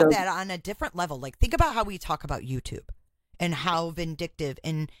think about that on a different level. Like, think about how we talk about YouTube and how vindictive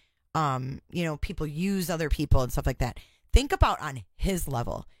and, you know, people use other people and stuff like that. Think about on his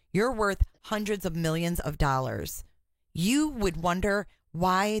level. You're worth hundreds of millions of dollars. You would wonder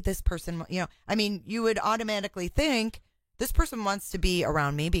why this person, you know, I mean, you would automatically think this person wants to be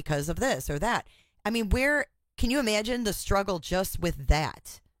around me because of this or that. I mean, can you imagine the struggle just with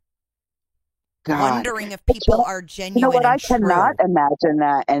that? God. Wondering if people are genuine. You know what? And I cannot imagine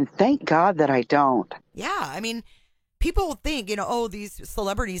that, and thank God that I don't. Yeah, I mean, people think, you know, oh, these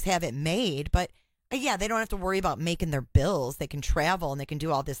celebrities have it made, but yeah, they don't have to worry about making their bills. They can travel and they can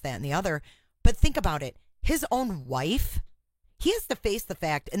do all this, that, and the other. But think about it. His own wife, he has to face the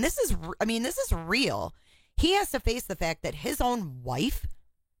fact, and this is real. He has to face the fact that his own wife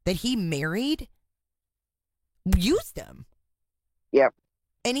that he married used him. Yep.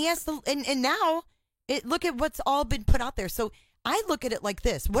 And he has to, and now, look at what's all been put out there. So I look at it like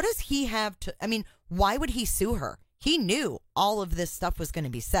this. What does he have to, I mean, why would he sue her? He knew all of this stuff was going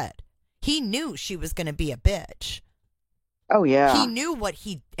to be said. He knew she was going to be a bitch. Oh, yeah. He knew what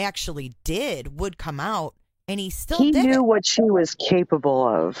he actually did would come out, and he still did it. He knew what she was capable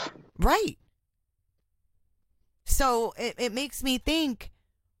of. Right. So it makes me think,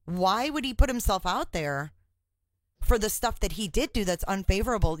 why would he put himself out there for the stuff that he did do that's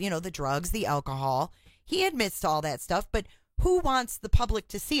unfavorable? You know, the drugs, the alcohol. He admits to all that stuff, but who wants the public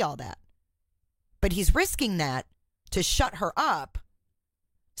to see all that? But he's risking that to shut her up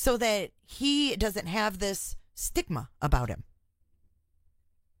so that he doesn't have this stigma about him.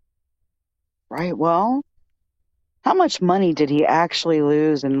 Right. Well, how much money did he actually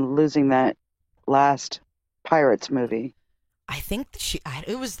lose in losing that last Pirates movie? I think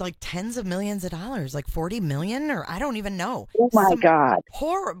it was like tens of millions of dollars, like 40 million, or I don't even know. Oh my God.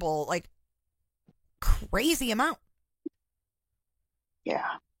 Horrible, like crazy amount. Yeah.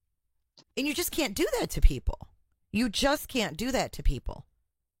 And you just can't do that to people. You just can't do that to people.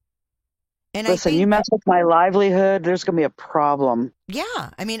 And listen, you mess with my livelihood, there's going to be a problem.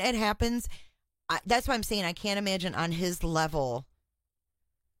 Yeah. I mean, it happens. That's why I'm saying I can't imagine on his level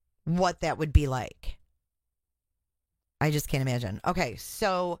what that would be like. I just can't imagine. Okay,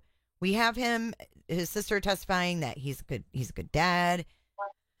 so we have his sister testifying that he's a good dad.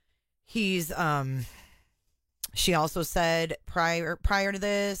 He's she also said prior to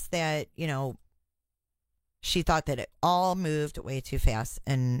this that, you know, she thought that it all moved way too fast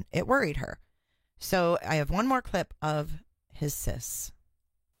and it worried her. So I have one more clip of his sis.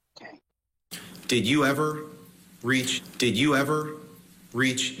 Okay. Did you ever reach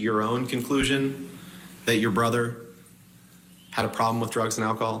your own conclusion that your brother had a problem with drugs and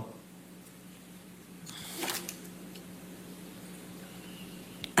alcohol?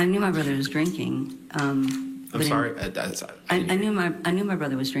 I knew my brother was drinking. I'm sorry. I knew my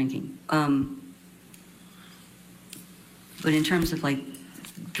brother was drinking. But in terms of like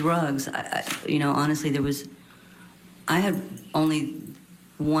drugs, you know, honestly, I had only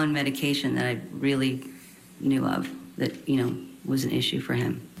one medication that I really knew of that, you know, was an issue for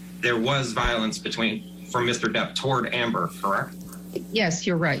him. There was violence from Mr. Depp toward Amber, correct? Yes,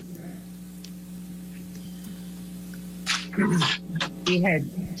 you're right. He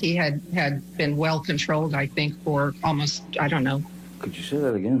had been well controlled, I think, for almost, I don't know. Could you say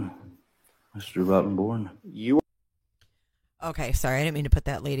that again, Mr. Rottenborn? Okay, sorry, I didn't mean to put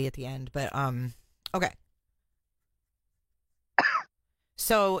that lady at the end, but okay.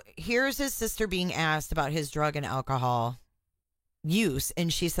 So here's his sister being asked about his drug and alcohol use,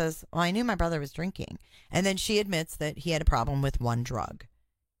 and she says, well, I knew my brother was drinking. And then she admits that he had a problem with one drug.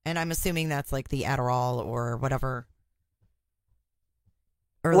 And I'm assuming that's like the Adderall or whatever.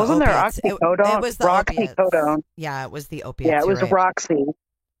 Or wasn't there oxycodone? It was the Roxycodone. Yeah, it was the opiates. Yeah, it was right. Roxy.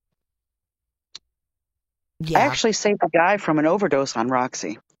 Yeah. I actually saved a guy from an overdose on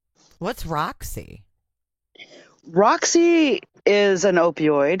Roxy. What's Roxy? Roxy is an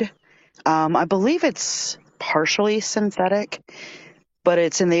opioid. I believe it's partially synthetic, but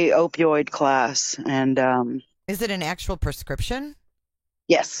it's in the opioid class. And is it an actual prescription?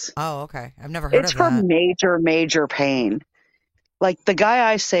 Yes. Oh, okay. I've never heard it's of that. It's for major pain. Like the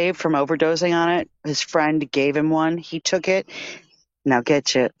guy I saved from overdosing on it, his friend gave him one. He took it. Now get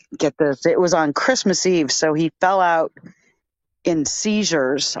this. It was on Christmas Eve, so he fell out in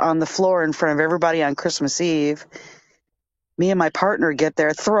seizures on the floor in front of everybody on Christmas Eve. Me and my partner get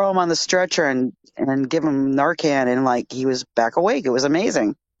there, throw him on the stretcher and give him Narcan, and like he was back awake. It was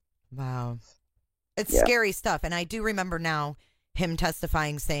amazing. Wow. It's scary stuff. And I do remember now him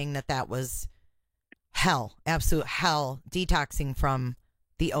testifying, saying that was hell, absolute hell, detoxing from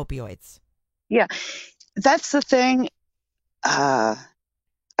the opioids. Yeah, that's the thing. I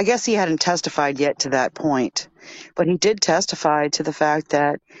guess he hadn't testified yet to that point, but he did testify to the fact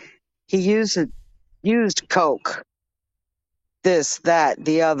that he used coke, this, that,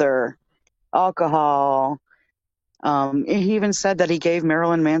 the other, alcohol. He even said that he gave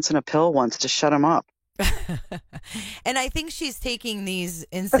Marilyn Manson a pill once to shut him up. And I think she's taking these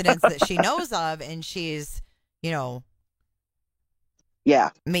incidents that she knows of and she's,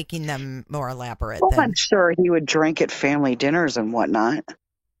 making them more elaborate. Well, I'm sure he would drink at family dinners and whatnot.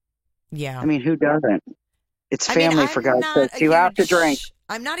 Yeah. I mean, who doesn't? It's family, for God's sake. You have to drink.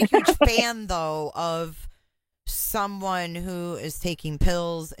 I'm not a huge fan, though, of someone who is taking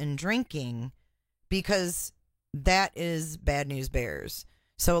pills and drinking, because that is bad news bears.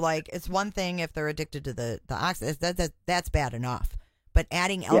 So, like, it's one thing if they're addicted to the oxy. That's bad enough. But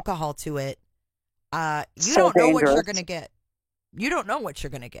adding alcohol to it, you don't know what you're going to get. You don't know what you're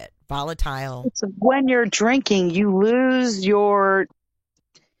going to get. Volatile. When you're drinking, you lose your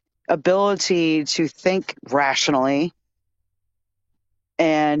ability to think rationally,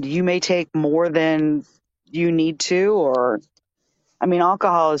 and you may take more than you need to.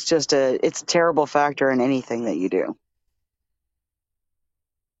 Alcohol is it's a terrible factor in anything that you do.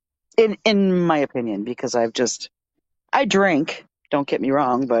 In my opinion, because I drink, don't get me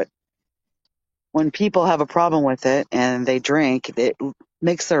wrong, but when people have a problem with it and they drink, it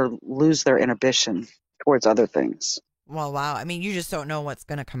makes them lose their inhibition towards other things. Well, wow. I mean, you just don't know what's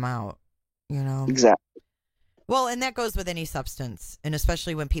going to come out, Exactly. Well, and that goes with any substance, and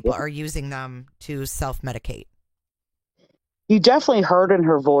especially when people are using them to self-medicate. You definitely heard in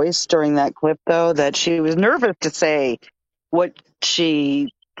her voice during that clip, though, that she was nervous to say what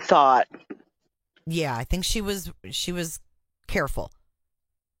she thought. Yeah, I think she was careful.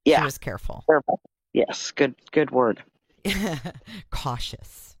 Yeah. She was careful. Yes, good word.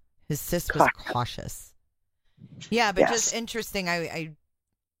 Cautious. His sis was cautious. Yeah, but just interesting. I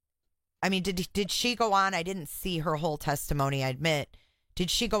mean, did she go on? I didn't see her whole testimony, I admit. Did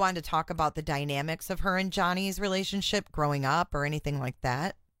she go on to talk about the dynamics of her and Johnny's relationship growing up or anything like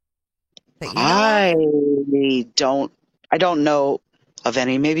that? I don't know of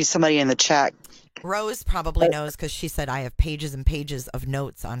any. Maybe somebody in the chat. Rose probably knows, because she said I have pages and pages of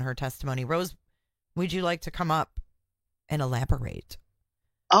notes on her testimony. Rose, would you like to come up and elaborate?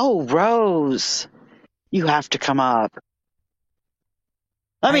 Oh, Rose, you have to come up.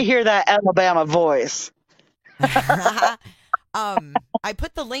 Let me hear that Alabama voice. I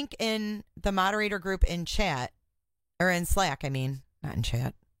put the link in the moderator group in chat, or in Slack. I mean, not in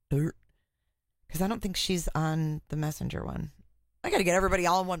chat, because I don't think she's on the messenger one. I got to get everybody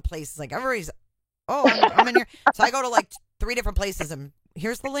all in one place. It's like everybody's. Oh, I'm in here. So I go to like 3 different places, and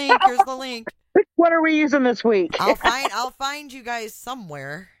here's the link. Here's the link. What are we using this week? I'll find you guys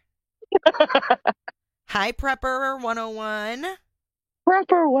somewhere. Hi, Prepper 101.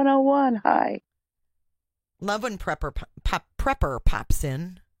 Prepper 101. Hi. Love when Prepper pops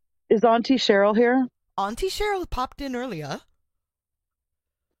in. Is Auntie Cheryl here? Auntie Cheryl popped in earlier.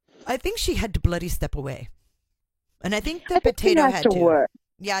 I think she had to bloody step away, and I think the potato had to work.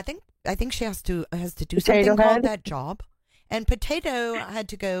 Yeah, I think she has to do something called that job, and Potato had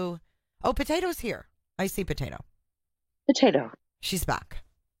to go. Oh, Potato's here. I see Potato. Potato. She's back.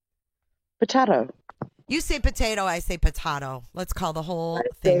 Potato. You say potato, I say potato. Let's call the whole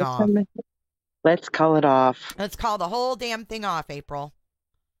thing off. Let's call it off. Let's call the whole damn thing off, April.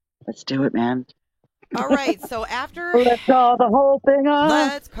 Let's do it, man. All right, so after... Let's call the whole thing off.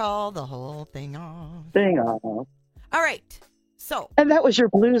 Let's call the whole thing off. Thing off. All right, so... And that was your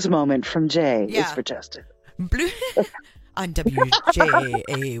blues moment from Jay. Yeah. Is for Justice. Blue... On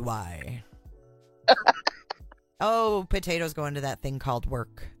WJAY. Oh, Potato's going to that thing called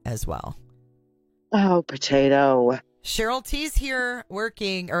work as well. Oh, Potato. Cheryl T's here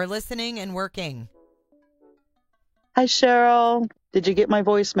working, or listening and working. Hi, Cheryl. Did you get my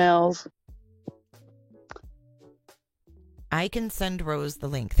voicemails? I can send Rose the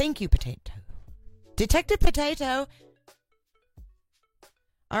link. Thank you, Potato. Detective Potato.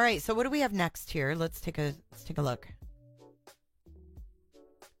 All right, so what do we have next here? Let's take a look.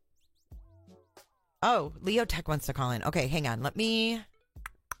 Oh, Leo Tech wants to call in. Okay, hang on.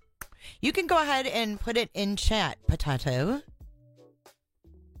 You can go ahead and put it in chat, Potato.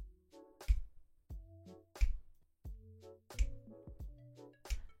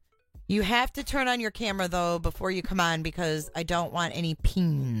 You have to turn on your camera, though, before you come on, because I don't want any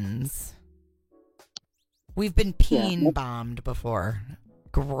peens. We've been peen bombed before.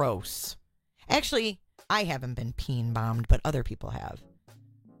 Gross. Actually, I haven't been peen bombed, but other people have.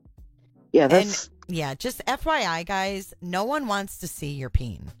 Yeah, that's... And, yeah, just FYI, guys, no one wants to see your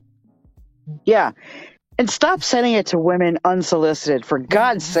peen. Yeah. And stop sending it to women unsolicited, for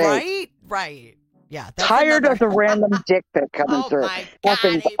God's sake. Right. Yeah. Tired of the random dick pic coming through.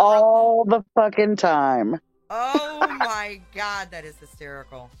 Happens all the fucking time. Oh my God, that is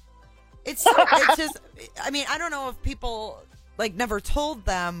hysterical. It's just, I mean, I don't know if people never told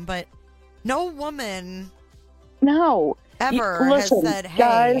them, but no woman ever has said, hey,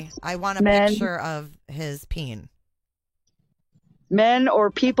 guys, I want a picture of his peen. Men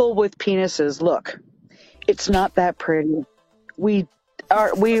or people with penises, look, it's not that pretty.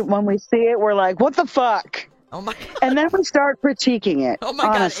 When we see it, we're like, what the fuck? Oh my God. And then we start critiquing it. Oh my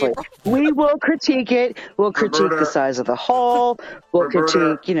honestly. God, we will critique it. We'll critique the size of the hole. We'll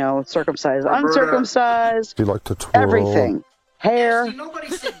critique, circumcised, uncircumcised. We like to twirl. Everything. Hair. Ashley, nobody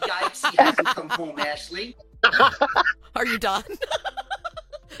said yikes. He hasn't come home, Ashley. Are you done?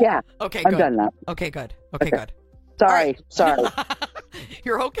 Yeah. Okay, I'm good. done now. Okay, good. Okay, good. Sorry.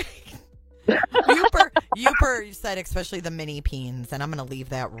 You're okay. Youper said especially the mini peens, and I'm going to leave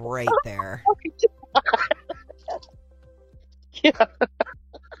that right there. Yeah.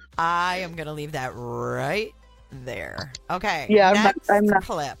 I am going to leave that right there. Okay. Yeah, I'm not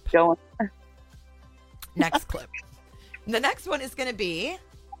clip. Next clip. The next one is going to be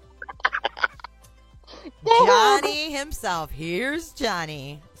Johnny himself. Here's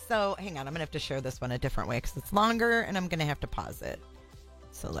Johnny. So, hang on. I'm going to have to share this one a different way because it's longer, and I'm going to have to pause it.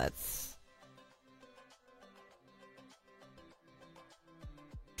 So, let's...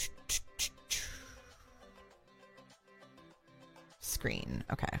 Screen.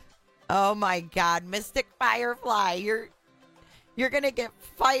 Okay. Oh, my God. Mystic Firefly. You're going to get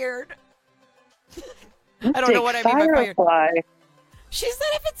fired. I don't know what I mean by fired. She said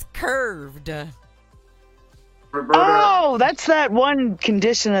if it's curved. Oh, that's that one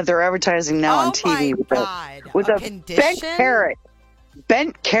condition that they're advertising now on TV. With a condition? bent carrot.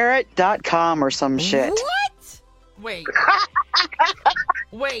 Bentcarrot.com or some shit. What? Wait.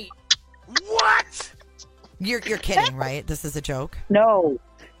 Wait. What? You're kidding, right? This is a joke? No,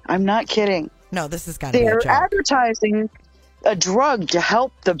 I'm not kidding. No, this is gotta be a joke. They're advertising a drug to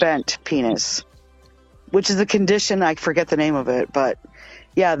help the bent penis, which is a condition. I forget the name of it, but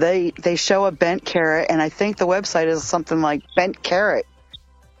yeah, they show a bent carrot, and I think the website is something like Bent Carrot.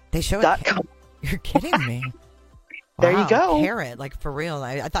 They show it. You're kidding me. There you go. Carrot, like for real.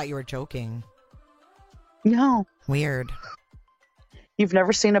 I thought you were joking. No. Weird. You've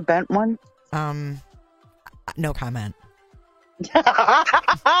never seen a bent one? No comment.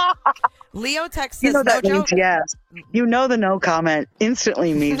 Leo Tech says, you know that no means joke. Yes. You know the no comment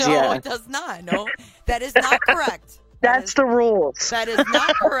instantly means no, yes. No, it does not. No, that is not correct. That's the rules. That is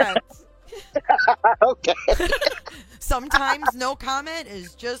not correct. Okay. Sometimes no comment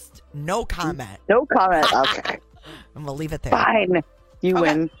is just no comment. No comment. Okay. And we'll leave it there. Fine. You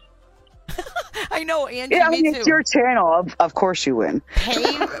win. I know, Angie. Yeah, me it's too. your channel. Of course you win.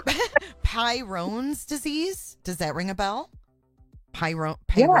 Peyronie's disease. Does that ring a bell?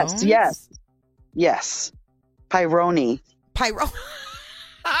 Peyronie's? Yes. Peyronie.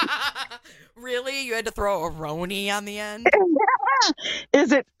 Really? You had to throw a roni on the end?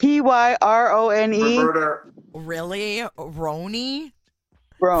 Is it Pyrone? Really? Roni?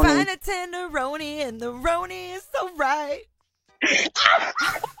 Roni. Find a tenderoni and the roni is so right.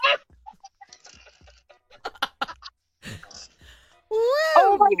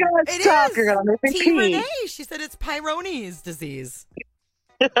 Oh my God! Stop! You're gonna make me pee. Renee. She said it's Peyronie's disease.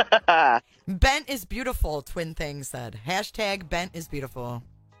 Bent is beautiful. Twin Thing said. Hashtag Bent is beautiful.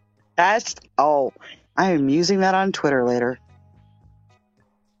 I am using that on Twitter later.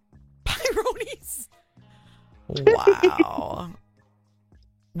 Peyronie's. Wow.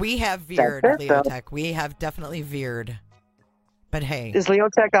 We have veered, Leotech. We have definitely veered. But hey. Is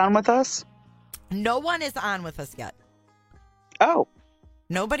Leotech on with us? No one is on with us yet. Oh.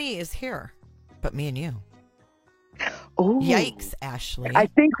 Nobody is here but me and you. Ooh. Yikes, Ashley. I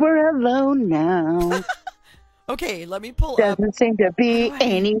think we're alone now. Okay, let me pull Doesn't up. seem to be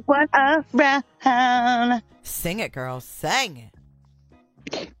anyone around. Sing it, girl. Sing.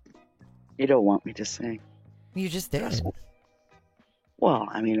 You don't want me to sing. You just did. Well,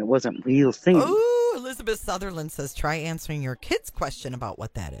 I mean, it wasn't real singing. Ooh, Elizabeth Sutherland says, try answering your kid's question about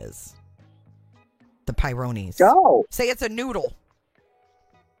what that is. The Pyrones. Oh. Say it's a noodle.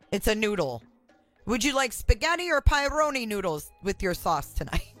 It's a noodle. Would you like spaghetti or Pyrone noodles with your sauce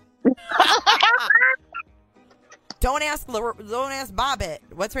tonight? Don't ask Bobbitt.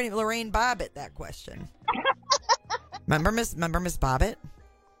 What's her name? Lorraine Bobbitt that question. Remember Miss Bobbitt?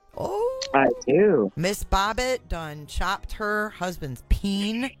 Oh, I do. Miss Bobbitt done chopped her husband's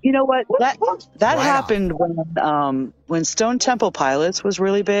peen. You know what? That Right happened when Stone Temple Pilots was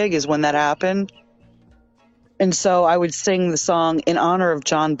really big. Is when that happened. And so I would sing the song in honor of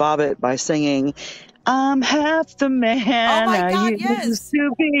John Bobbitt by singing, "I'm half the man I used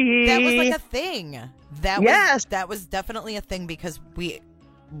to be." That was like a thing. That was definitely a thing because we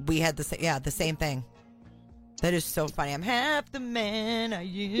had the same thing. That is so funny. I'm half the man I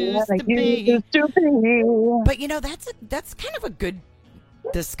used to be. But you know, that's kind of a good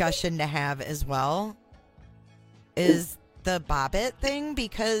discussion to have as well. Is the Bobbitt thing,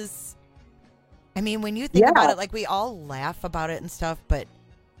 because I mean, when you think about it, like we all laugh about it and stuff, but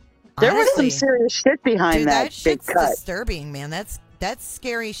there honestly, was some serious shit behind that big shit's cut. disturbing, man. That's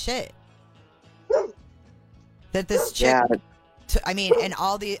scary shit. That this chick, I mean, and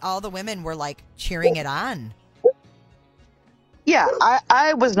all the women were like cheering it on. Yeah,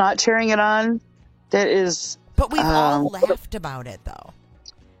 I was not cheering it on. That is, but we've all laughed about it though.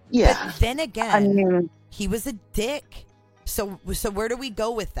 Yeah. But then again, he was a dick. So where do we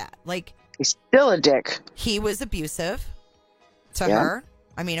go with that? Like, he's still a dick. He was abusive to her.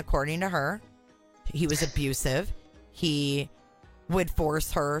 I mean, according to her, he was abusive. He would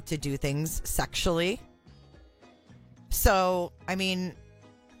force her to do things sexually. So, I mean,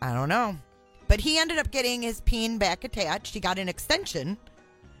 I don't know. But he ended up getting his peen back attached. He got an extension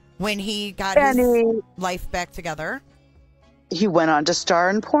when he got his life back together. He went on to star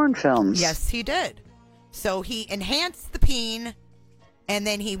in porn films. Yes, he did. So he enhanced the peen, and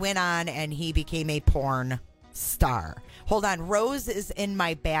then he went on and he became a porn star. Hold on. Rose is in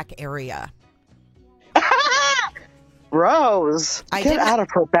my back area. Rose, get out of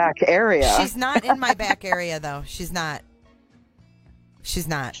her back area. She's not in my back area, though. She's not.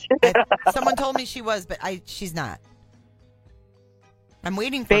 Someone told me she was, but she's not. I'm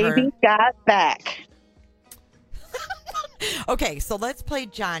waiting for her. Baby got back. Okay, so let's play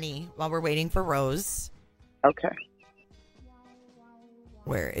Johnny while we're waiting for Rose. Okay.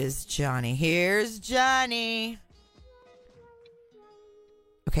 Where is Johnny? Here's Johnny.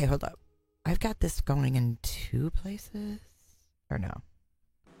 Okay, hold up. I've got this going in 2 places. Or no.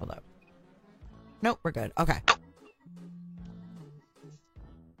 Hold up. Nope, we're good. Okay. How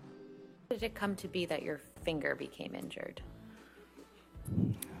did it come to be that your finger became injured?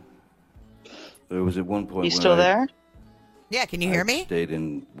 There was at one point. You still there? Yeah, can you hear me? Stayed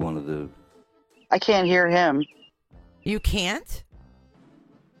in one of the. I can't hear him. You can't?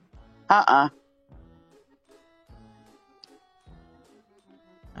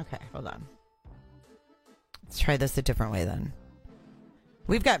 Okay, hold on. Let's try this a different way then.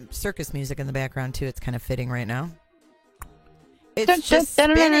 We've got circus music in the background too. It's kind of fitting right now. It's just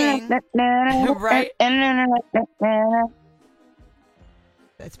spinning. Right?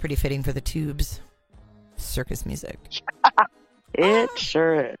 That's pretty fitting for the Tubes. Circus music. It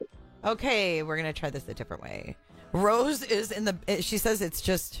sure is. Okay, we're going to try this a different way. Rose is in the... She says it's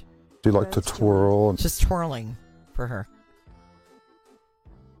just... She liked to twirl. Just twirling for her.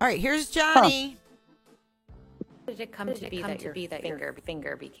 All right, here's Johnny. How did it come to be that your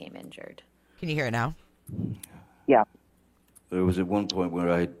finger became injured? Can you hear it now? Yeah. There was at one point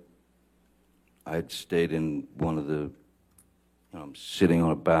where I'd stayed in one of the... I'm sitting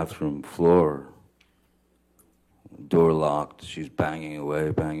on a bathroom floor. Door locked. She's banging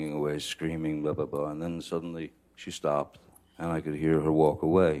away, screaming, blah, blah, blah. And then suddenly she stopped, and I could hear her walk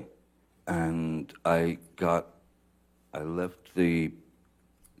away. And I left the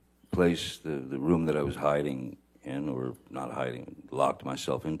place, the room that I was hiding in, or not hiding, locked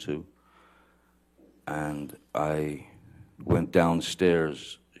myself into. And I went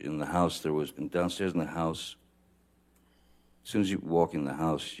downstairs in the house. Downstairs in the house, as soon as you walk in the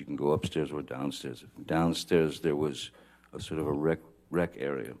house, you can go upstairs or downstairs. Downstairs, there was a sort of a rec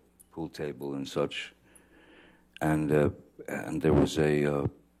area, pool table and such. And there was a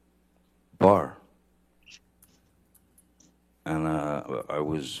bar. And I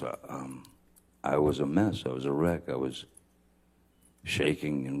was I was a mess. I was a wreck. I was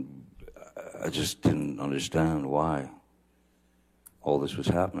shaking, and I just didn't understand why all this was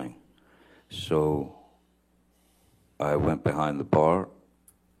happening. So I went behind the bar.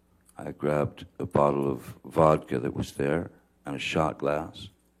 I grabbed a bottle of vodka that was there and a shot glass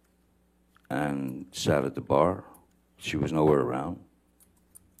and sat at the bar. She was nowhere around.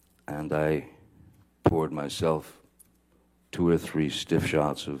 And I poured myself 2 or 3 stiff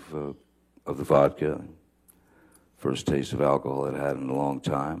shots of the vodka. First taste of alcohol I'd had in a long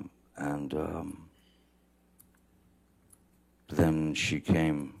time. And then she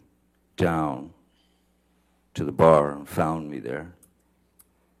came down to the bar and found me there.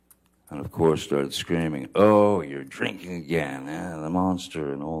 And of course started screaming, "Oh, you're drinking again, the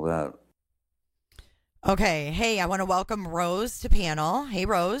monster," and all that. Okay, hey, I want to welcome Rose to panel. Hey,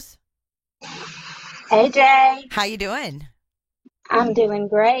 Rose. Hey, Jay. How you doing? I'm doing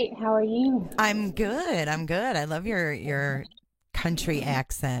great. How are you? I'm good. I love your country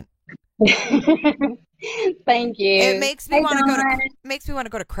accent. Thank you. It makes me want to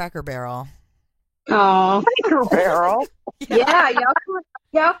go to Cracker Barrel. Oh, Cracker Barrel. Yeah,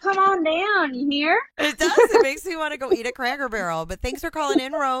 y'all come on down. You hear? It does. It makes me want to go eat at Cracker Barrel. But thanks for calling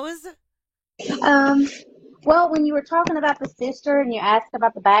in, Rose. Well, when you were talking about the sister and you asked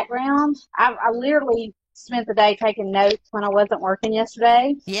about the background, I literally spent the day taking notes when I wasn't working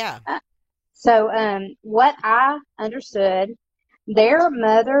yesterday. Yeah. So, what I understood, their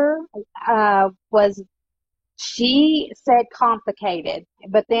mother she said complicated,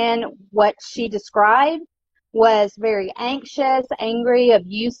 but then what she described was very anxious, angry,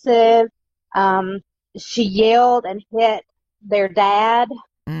 abusive. She yelled and hit their dad,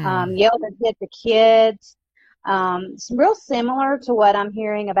 yelled and hit the kids. It's real similar to what I'm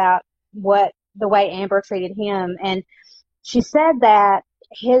hearing about the way Amber treated him. And she said that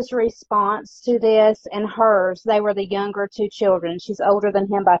his response to this and hers, they were the younger 2 children. She's older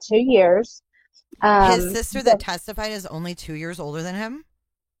than him by 2 years. His sister that testified is only 2 years older than him?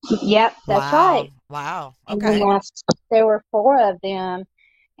 Yep, that's right. Wow. Okay. And there were 4 of them,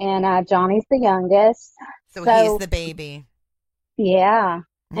 and Johnny's the youngest. So he's the baby. Yeah.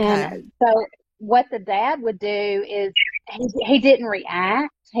 Okay. And so what the dad would do is he didn't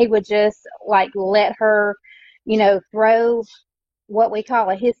react. He would just let her, throw what we call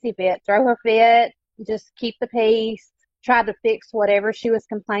a hissy fit, throw her fit, just keep the peace, try to fix whatever she was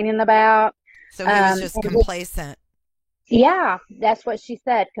complaining about. So he was just complacent. Yeah, that's what she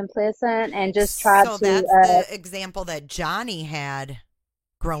said, complacent, and just tried to. So that's the example that Johnny had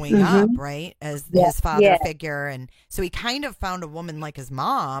growing up, right? As his father figure. And so he kind of found a woman like his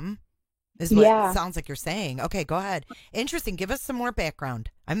mom, is what it sounds like you're saying. Okay, go ahead. Interesting. Give us some more background.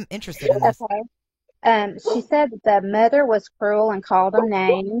 I'm interested in this. Okay. She said that the mother was cruel and called them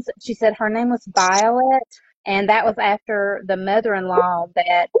names. She said her name was Violet. And that was after the mother-in-law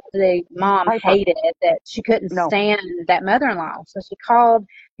that the mom hated, that she couldn't stand that mother-in-law. So she called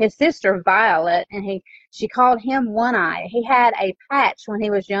his sister Violet, and she called him One Eye. He had a patch when he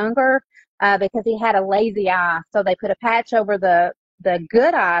was younger because he had a lazy eye. So they put a patch over the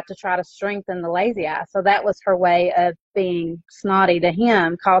good eye to try to strengthen the lazy eye. So that was her way of being snotty to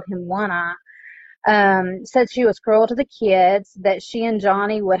him, called him One Eye. Said she was cruel to the kids, that she and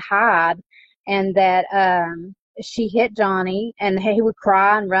Johnny would hide, and that she hit Johnny, and he would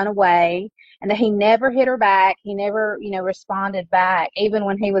cry and run away, and that he never hit her back. He never, responded back, even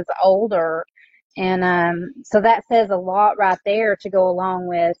when he was older. And so that says a lot right there to go along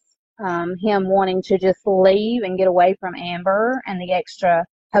with him wanting to just leave and get away from Amber and the extra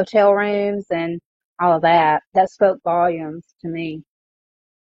hotel rooms and all of that. That spoke volumes to me.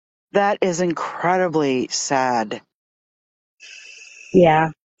 That is incredibly sad.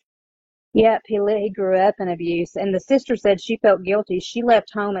 Yeah. Yep, he grew up in abuse, and the sister said she felt guilty. She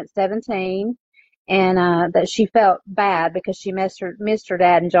left home at 17, and that she felt bad because she missed her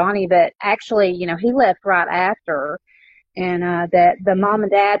dad and Johnny. But actually, he left right after, and that the mom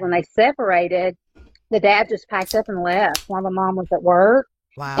and dad, when they separated, the dad just packed up and left while the mom was at work.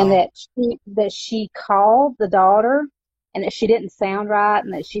 Wow. And that she called the daughter, and that she didn't sound right,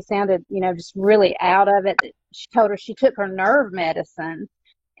 and that she sounded, just really out of it. She told her she took her nerve medicine.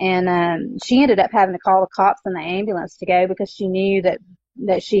 And she ended up having to call the cops and the ambulance to go because she knew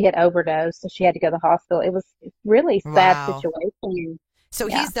that she had overdosed, so she had to go to the hospital. It was a really sad situation. So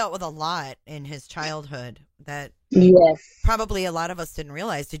he's dealt with a lot in his childhood that probably a lot of us didn't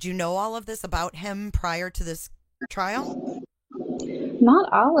realize. Did you know all of this about him prior to this trial?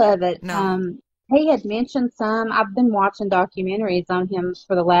 Not all of it. No. He had mentioned some. I've been watching documentaries on him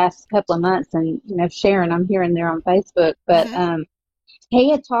for the last couple of months and, sharing them here and there on Facebook. But he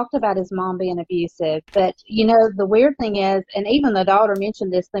had talked about his mom being abusive, but the weird thing is, and even the daughter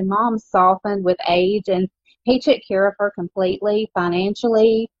mentioned this, the mom softened with age, and he took care of her completely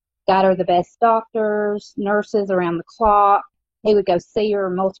financially, got her the best doctors, nurses around the clock. He would go see her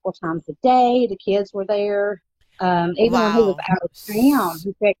multiple times a day. The kids were there. Even when he was out of town,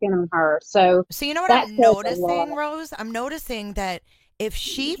 he checked in on her. So you know what that I'm says a noticing, lot. Rose? I'm noticing that if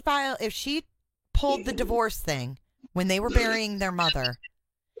she pulled the divorce thing when they were burying their mother,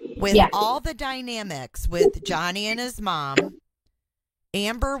 with all the dynamics with Johnny and his mom,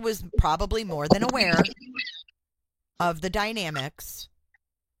 Amber was probably more than aware of the dynamics,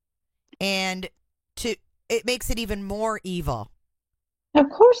 and it makes it even more evil. Of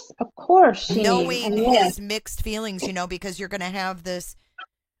course, knowing his mixed feelings, because you're going to have this.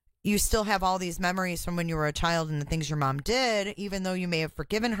 You still have all these memories from when you were a child and the things your mom did, even though you may have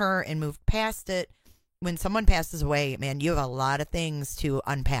forgiven her and moved past it. When someone passes away, man, you have a lot of things to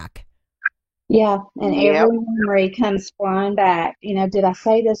unpack. Yeah, and every memory comes flying back. Did I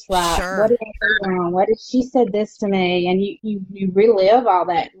say this right? Sure. What did I do wrong? What did she said this to me? And you relive all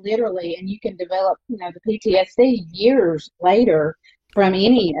that literally, and you can develop, the PTSD years later from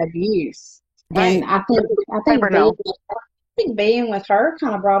any abuse. Right. And I think being with her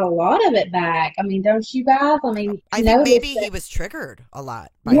kind of brought a lot of it back. I mean, don't you guys? I mean, I think maybe he was triggered a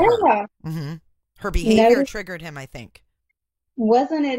lot by her. Mm-hmm. Her behavior triggered him, I think. Wasn't it